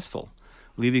unsuccessful,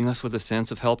 leaving us with a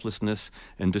sense of helplessness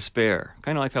and despair,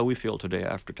 kind of like how we feel today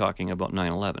after talking about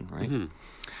 9/11, right? Mm-hmm.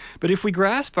 But if we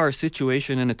grasp our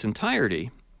situation in its entirety,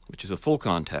 which is a full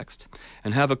context,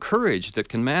 and have a courage that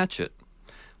can match it,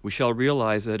 we shall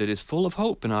realize that it is full of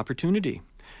hope and opportunity,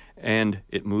 and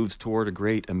it moves toward a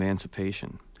great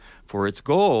emancipation. For its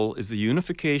goal is the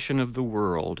unification of the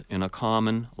world in a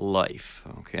common life,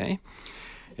 okay?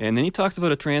 And then he talks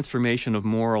about a transformation of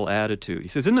moral attitude. He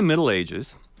says, in the Middle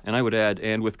Ages, and I would add,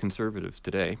 and with conservatives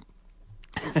today,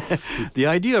 the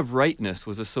idea of rightness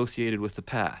was associated with the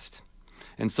past,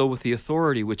 and so with the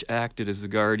authority which acted as the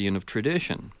guardian of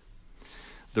tradition.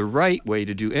 The right way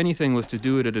to do anything was to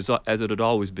do it as it had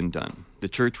always been done. The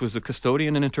church was a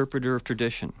custodian and interpreter of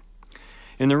tradition.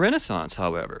 In the Renaissance,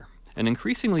 however, and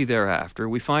increasingly thereafter,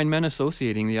 we find men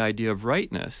associating the idea of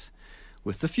rightness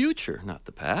with the future, not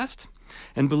the past,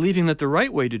 and believing that the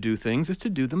right way to do things is to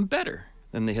do them better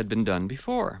than they had been done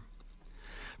before.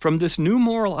 From this new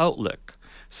moral outlook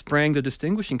sprang the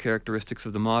distinguishing characteristics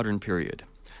of the modern period,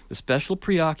 the special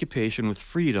preoccupation with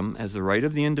freedom as the right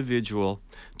of the individual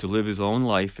to live his own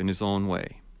life in his own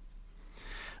way.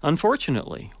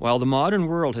 Unfortunately, while the modern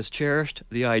world has cherished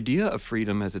the idea of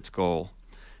freedom as its goal,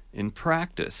 in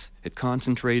practice, it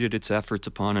concentrated its efforts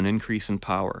upon an increase in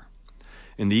power.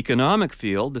 In the economic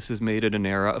field, this has made it an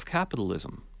era of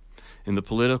capitalism. In the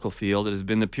political field, it has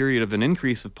been the period of an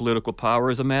increase of political power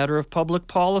as a matter of public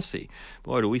policy.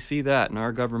 Boy, do we see that in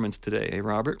our governments today, eh,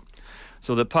 Robert?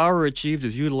 So that power achieved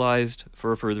is utilized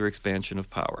for a further expansion of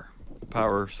power.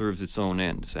 Power serves its own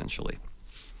end, essentially.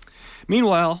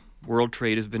 Meanwhile, world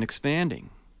trade has been expanding.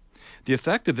 The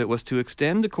effect of it was to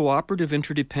extend the cooperative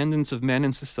interdependence of men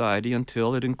in society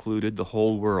until it included the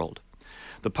whole world.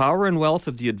 The power and wealth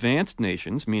of the advanced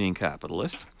nations, meaning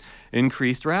capitalists,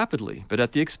 increased rapidly, but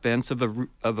at the expense of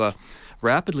a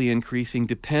rapidly increasing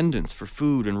dependence for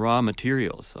food and raw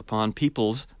materials upon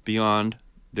peoples beyond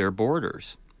their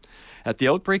borders. At the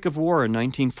outbreak of war in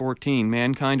 1914,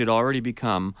 mankind had already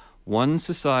become one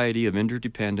society of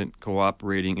interdependent,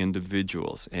 cooperating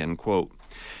individuals, end quote.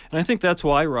 And I think that's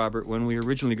why, Robert, when we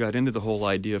originally got into the whole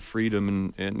idea of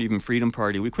freedom and even Freedom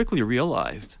Party, we quickly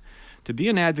realized to be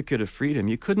an advocate of freedom,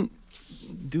 you couldn't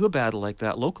do a battle like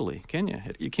that locally, can you?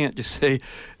 You can't just say,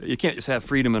 you can't just have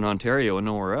freedom in Ontario and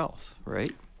nowhere else,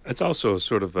 right? That's also a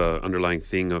sort of underlying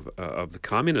thing of the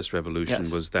communist revolution,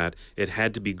 Yes. was that it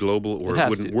had to be global or it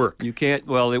wouldn't work. You can't,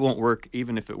 well, it won't work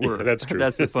even if it were. Yeah, that's true.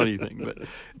 That's the funny thing.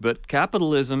 But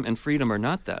capitalism and freedom are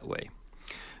not that way.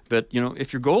 But, you know,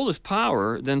 if your goal is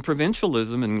power, then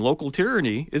provincialism and local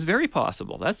tyranny is very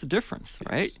possible. That's the difference,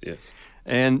 right? Yes.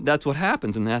 And that's what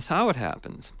happens, and that's how it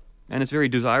happens. And it's very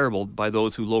desirable by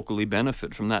those who locally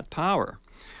benefit from that power.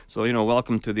 So, you know,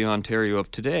 welcome to the Ontario of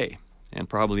today, and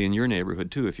probably in your neighborhood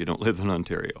too if you don't live in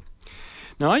Ontario.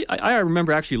 Now, I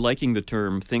remember actually liking the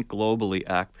term think globally,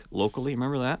 act locally.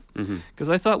 Remember that? Because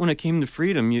I thought when it came to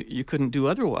freedom, you couldn't do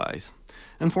otherwise.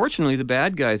 Unfortunately, the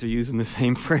bad guys are using the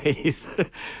same phrase,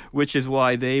 which is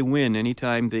why they win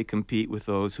anytime they compete with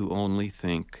those who only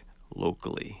think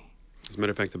locally. As a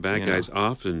matter of fact, the bad guys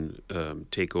often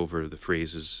take over the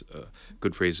phrases,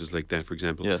 good phrases like that. For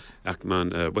example, Yes.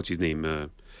 Ahmad, what's his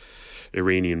name?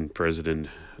 Iranian president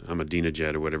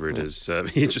Ahmadinejad or whatever it is.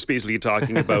 He's just basically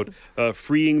talking about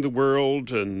freeing the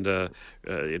world and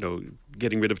you know,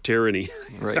 getting rid of tyranny.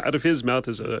 Right. Out of his mouth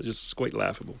is just quite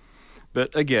laughable.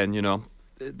 But again, you know,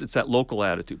 it's that local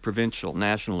attitude, provincial,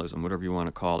 nationalism, whatever you want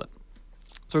to call it.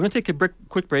 So we're going to take a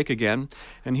quick break again.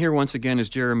 And here once again is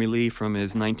Jeremy Lee from his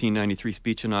 1993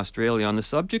 speech in Australia on the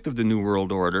subject of the New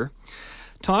World Order,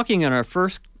 talking in our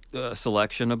first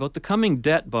selection about the coming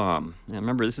debt bomb. Now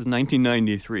remember, this is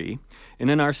 1993. And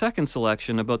in our second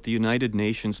selection about the United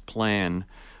Nations plan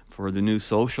for the new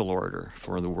social order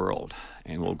for the world.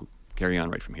 And we'll carry on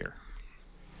right from here.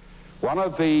 One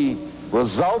of the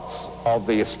results of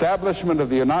the establishment of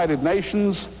the United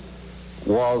Nations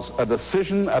was a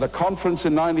decision at a conference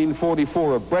in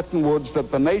 1944 of Bretton Woods that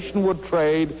the nation would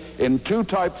trade in two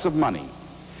types of money.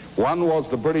 One was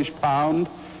the British pound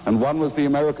and one was the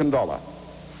American dollar.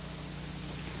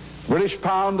 British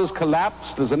pound has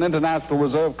collapsed as an international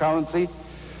reserve currency,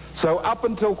 so up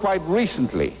until quite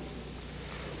recently,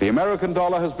 the American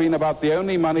dollar has been about the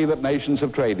only money that nations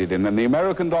have traded in, and the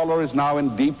American dollar is now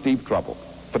in deep, deep trouble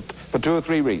for two or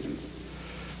three reasons.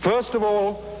 First of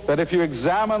all, that if you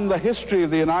examine the history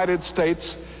of the United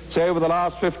States, say over the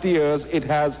last 50 years, it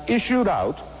has issued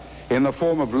out in the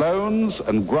form of loans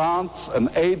and grants and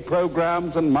aid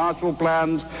programs and Marshall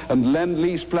plans and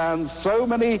Lend-Lease plans, so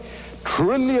many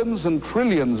trillions and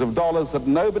trillions of dollars that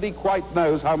nobody quite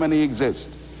knows how many exist.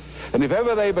 And if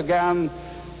ever they began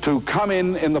to come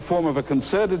in the form of a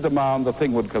concerted demand, the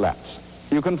thing would collapse.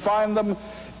 You can find them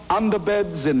under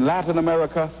beds in Latin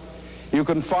America. You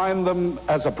can find them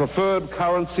as a preferred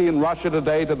currency in Russia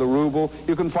today to the ruble.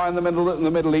 You can find them in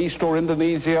the Middle East or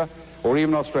Indonesia or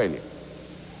even Australia.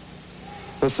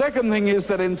 The second thing is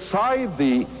that inside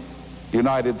the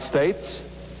United States,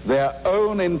 their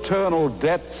own internal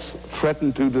debts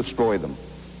threaten to destroy them.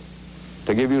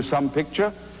 To give you some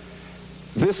picture,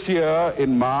 this year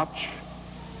in March,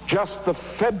 just the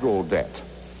federal debt,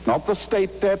 not the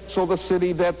state debts or the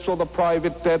city debts or the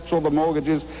private debts or the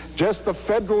mortgages, just the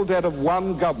federal debt of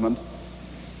one government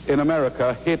in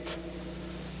America hit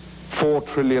 $4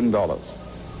 trillion.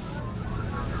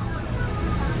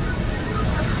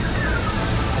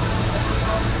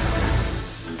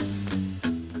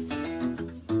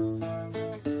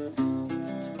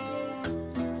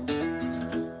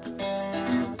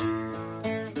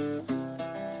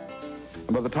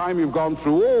 And by the time you've gone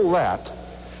through all that,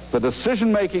 the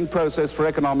decision-making process for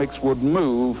economics would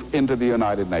move into the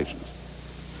United Nations.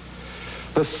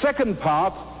 The second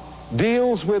part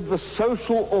deals with the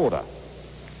social order.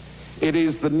 It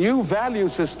is the new value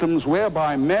systems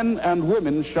whereby men and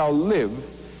women shall live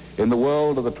in the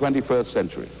world of the 21st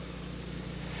century.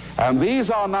 And these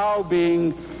are now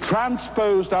being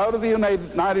transposed out of the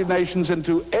United Nations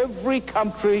into every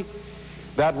country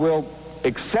that will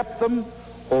accept them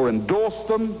or endorse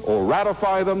them or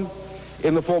ratify them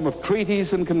in the form of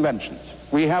treaties and conventions.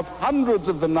 We have hundreds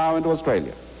of them now into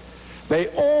Australia. They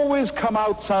always come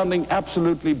out sounding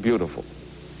absolutely beautiful.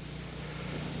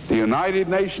 The United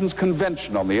Nations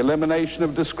Convention on the Elimination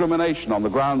of Discrimination on the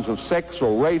grounds of sex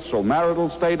or race or marital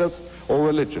status or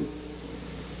religion.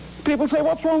 People say,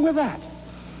 what's wrong with that?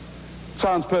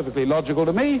 Sounds perfectly logical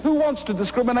to me. Who wants to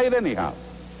discriminate anyhow?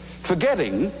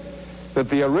 Forgetting that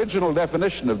the original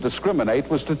definition of discriminate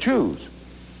was to choose.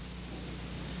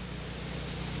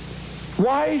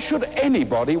 Why should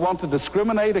anybody want to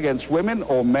discriminate against women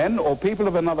or men or people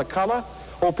of another color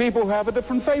or people who have a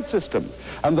different faith system?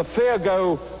 And the fair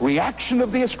go reaction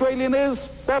of the Australian is,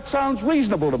 that sounds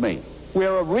reasonable to me.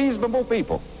 We're a reasonable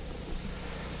people.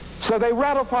 So they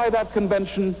ratify that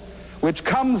convention, which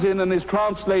comes in and is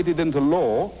translated into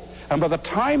law, and by the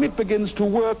time it begins to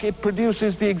work, it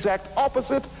produces the exact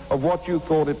opposite of what you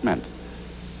thought it meant.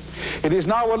 It is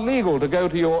now illegal to go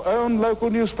to your own local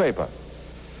newspaper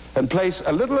and place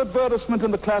a little advertisement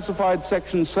in the classified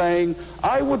section saying,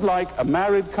 I would like a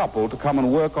married couple to come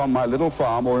and work on my little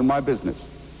farm or in my business.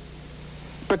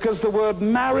 Because the word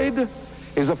married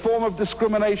is a form of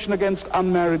discrimination against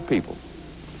unmarried people.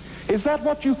 Is that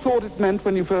what you thought it meant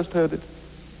when you first heard it?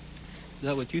 Is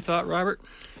that what you thought, Robert?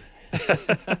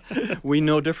 We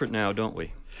know different now, don't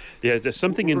we? Yeah, there's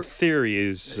something in theory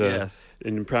is, yes.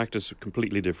 in practice,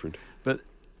 completely different. But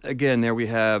again, there we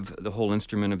have the whole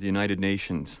instrument of the United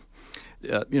Nations.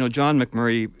 John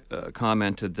McMurray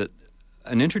commented that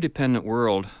an interdependent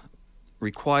world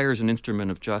requires an instrument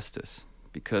of justice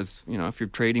because, if you're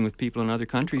trading with people in other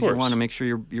countries, you want to make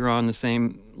sure you're on the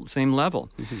same level.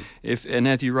 Mm-hmm. And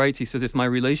as he writes, he says, if my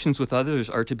relations with others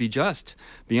are to be just,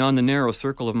 beyond the narrow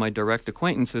circle of my direct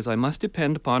acquaintances, I must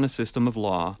depend upon a system of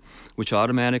law which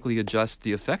automatically adjusts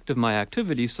the effect of my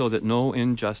activities so that no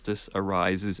injustice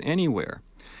arises anywhere.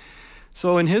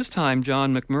 So in his time,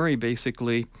 John McMurray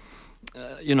basically,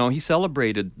 he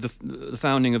celebrated the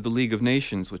founding of the League of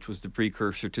Nations, which was the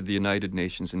precursor to the United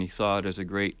Nations, and he saw it as a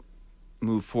great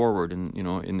move forward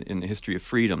in the history of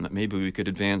freedom, that maybe we could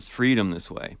advance freedom this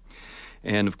way.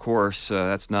 And of course,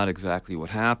 that's not exactly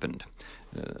what happened.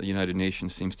 The United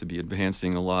Nations seems to be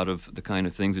advancing a lot of the kind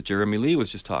of things that Jeremy Lee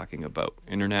was just talking about,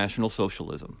 international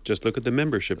socialism. Just look at the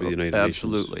membership of the United Nations.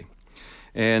 Absolutely.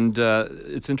 And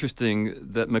it's interesting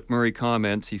that McMurray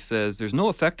comments, he says, there's no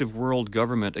effective world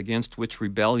government against which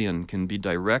rebellion can be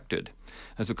directed.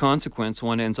 As a consequence,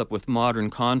 one ends up with modern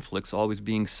conflicts always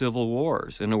being civil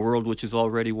wars in a world which is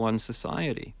already one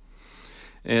society.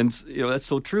 And that's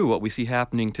so true, what we see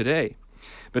happening today.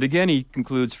 But again, he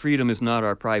concludes, freedom is not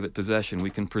our private possession. We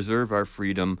can preserve our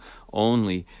freedom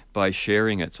only by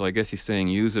sharing it. So I guess he's saying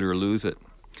use it or lose it.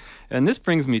 And this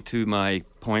brings me to my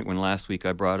point when last week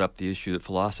I brought up the issue that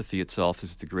philosophy itself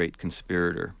is the great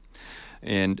conspirator.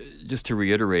 And just to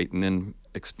reiterate and then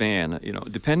expand,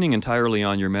 depending entirely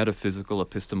on your metaphysical,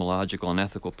 epistemological, and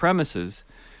ethical premises,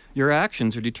 your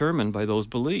actions are determined by those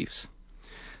beliefs.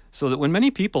 So that when many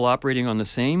people operating on the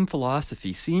same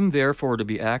philosophy seem therefore to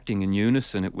be acting in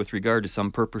unison with regard to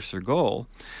some purpose or goal,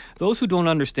 those who don't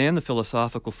understand the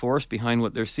philosophical force behind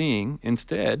what they're seeing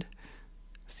instead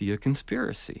see a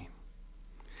conspiracy.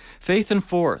 Faith and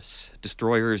Force,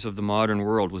 Destroyers of the Modern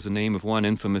World, was the name of one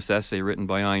infamous essay written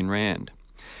by Ayn Rand.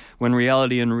 When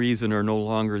reality and reason are no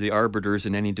longer the arbiters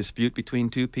in any dispute between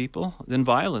two people, then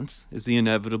violence is the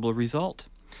inevitable result.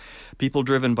 People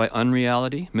driven by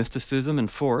unreality, mysticism,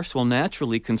 and force will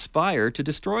naturally conspire to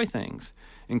destroy things,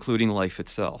 including life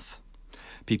itself.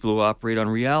 People who operate on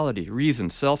reality, reason,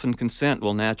 self, and consent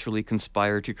will naturally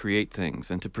conspire to create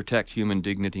things and to protect human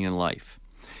dignity and life.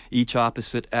 Each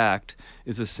opposite act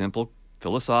is a simple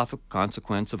philosophical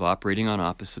consequence of operating on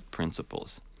opposite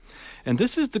principles. And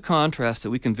this is the contrast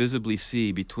that we can visibly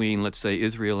see between, let's say,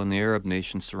 Israel and the Arab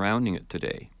nations surrounding it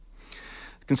today.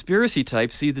 Conspiracy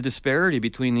types see the disparity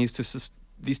between these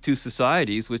two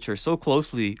societies, which are so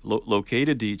closely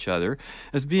located to each other,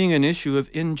 as being an issue of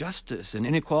injustice and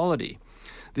inequality.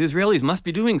 The Israelis must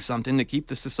be doing something to keep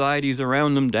the societies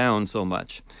around them down so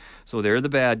much. So they're the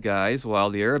bad guys, while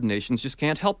the Arab nations just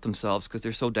can't help themselves because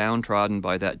they're so downtrodden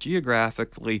by that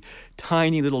geographically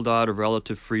tiny little dot of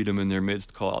relative freedom in their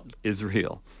midst called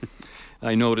Israel.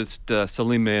 I noticed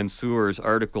Salim Mansour's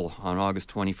article on August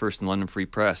 21st in London Free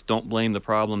Press, Don't Blame the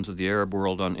Problems of the Arab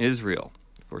World on Israel.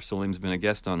 Of course, Salim's been a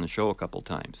guest on the show a couple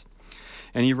times.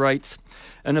 And he writes,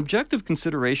 an objective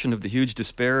consideration of the huge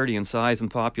disparity in size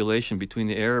and population between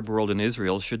the Arab world and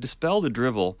Israel should dispel the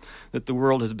drivel that the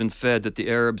world has been fed that the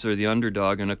Arabs are the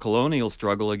underdog in a colonial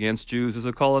struggle against Jews as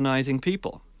a colonizing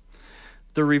people.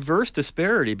 The reverse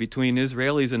disparity between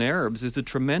Israelis and Arabs is a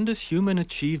tremendous human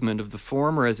achievement of the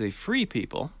former as a free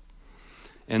people,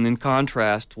 and in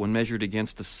contrast, when measured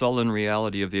against the sullen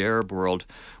reality of the Arab world,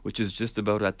 which is just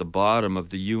about at the bottom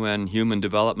of the UN Human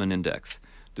Development Index,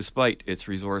 despite its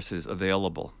resources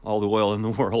available, all the oil in the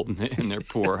world, and they're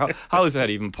poor. How is that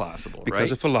even possible, because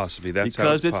right? of philosophy. That's how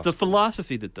because it's the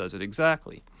philosophy that does it,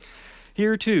 exactly.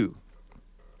 Here, too,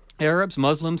 Arabs,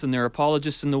 Muslims, and their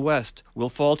apologists in the West will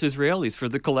fault Israelis for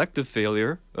the collective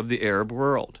failure of the Arab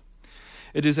world.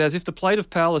 It is as if the plight of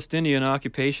Palestinian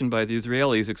occupation by the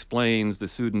Israelis explains the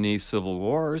Sudanese civil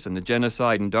wars and the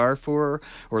genocide in Darfur,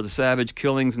 or the savage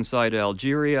killings inside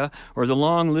Algeria, or the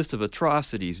long list of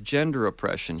atrocities, gender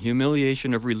oppression,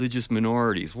 humiliation of religious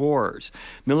minorities, wars,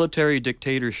 military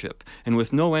dictatorship, and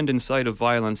with no end in sight of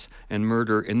violence and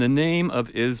murder in the name of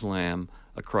Islam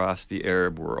across the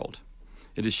Arab world.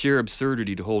 It is sheer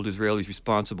absurdity to hold Israelis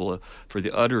responsible for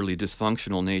the utterly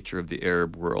dysfunctional nature of the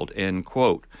Arab world, end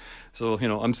quote. So,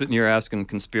 I'm sitting here asking,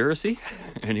 conspiracy?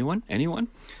 Anyone?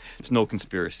 It's no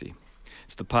conspiracy.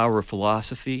 It's the power of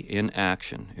philosophy in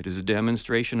action. It is a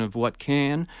demonstration of what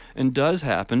can and does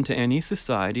happen to any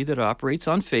society that operates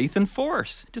on faith and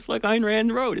force. Just like Ayn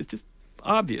Rand wrote, it's just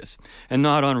obvious, and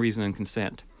not on reason and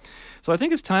consent. So I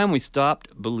think it's time we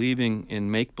stopped believing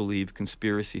in make-believe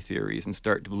conspiracy theories and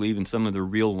start to believe in some of the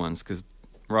real ones, because,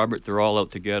 Robert, they're all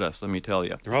out to get us, let me tell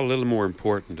you. They're all a little more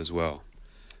important as well.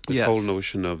 This Yes. whole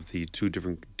notion of the two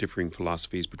differing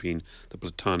philosophies between the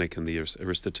Platonic and the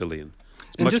Aristotelian.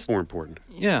 It's much more important.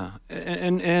 Yeah,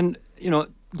 and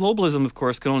globalism, of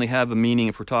course, can only have a meaning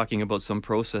if we're talking about some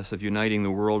process of uniting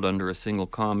the world under a single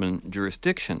common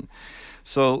jurisdiction.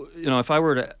 So, if I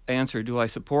were to answer, do I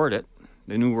support it,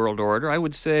 the New World Order, I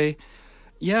would say,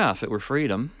 yeah, if it were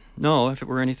freedom. No, if it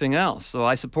were anything else. So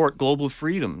I support global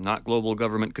freedom, not global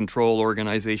government control,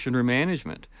 organization, or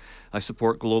management. I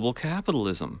support global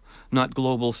capitalism, not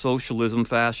global socialism,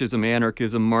 fascism,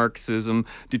 anarchism, Marxism,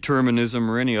 determinism,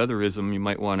 or any other ism you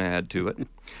might want to add to it.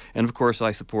 And of course,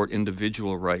 I support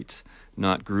individual rights,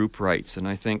 not group rights. And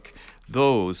I think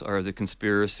those are the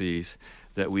conspiracies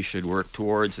that we should work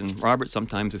towards. And Robert,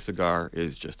 sometimes a cigar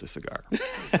is just a cigar.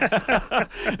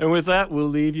 And with that, we'll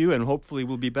leave you, and hopefully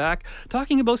we'll be back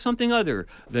talking about something other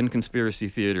than conspiracy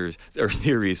theories.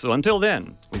 So until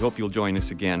then, we hope you'll join us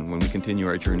again when we continue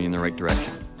our journey in the right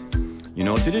direction. You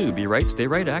know what to do. Be right, stay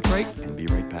right, act right, and be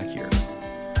right back here.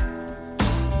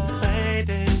 Fade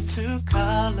into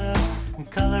color, and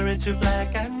color into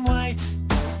black and white.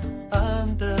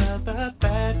 Under the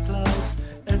bedclothes,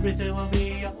 everything will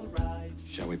be alright.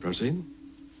 Shall we proceed?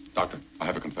 Doctor, I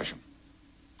have a confession.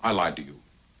 I lied to you.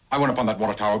 I went up on that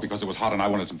water tower because it was hot and I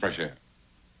wanted some fresh air.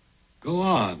 Go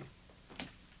on.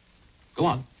 Go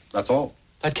on. That's all.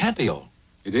 That can't be all.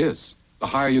 It is. The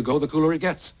higher you go, the cooler it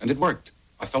gets. And it worked.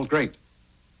 I felt great.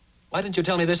 Why didn't you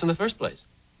tell me this in the first place?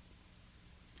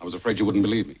 I was afraid you wouldn't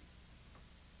believe me.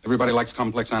 Everybody likes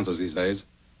complex answers these days.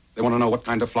 They want to know what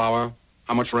kind of flour,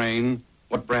 how much rain,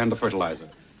 what brand of fertilizer.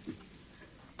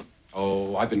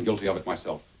 Oh, I've been guilty of it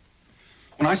myself.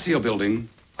 When I see a building,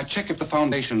 I check if the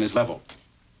foundation is level,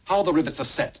 how the rivets are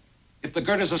set, if the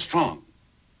girders are strong.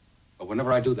 But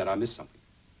whenever I do that, I miss something.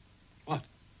 What?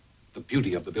 The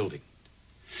beauty of the building.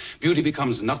 Beauty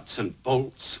becomes nuts and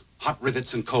bolts, hot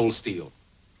rivets and cold steel.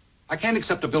 I can't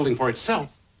accept a building for itself.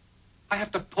 I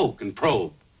have to poke and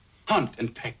probe, hunt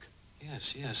and peck.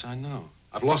 Yes, I know.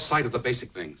 I've lost sight of the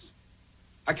basic things.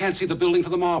 I can't see the building for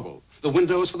the marble, the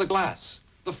windows for the glass,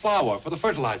 the flour for the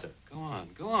fertilizer. Go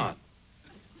on.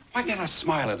 Why can't I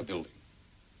smile at a building?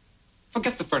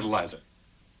 Forget the fertilizer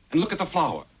and look at the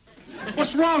flour.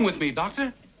 What's wrong with me,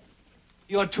 Doctor?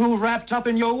 You're too wrapped up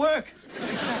in your work.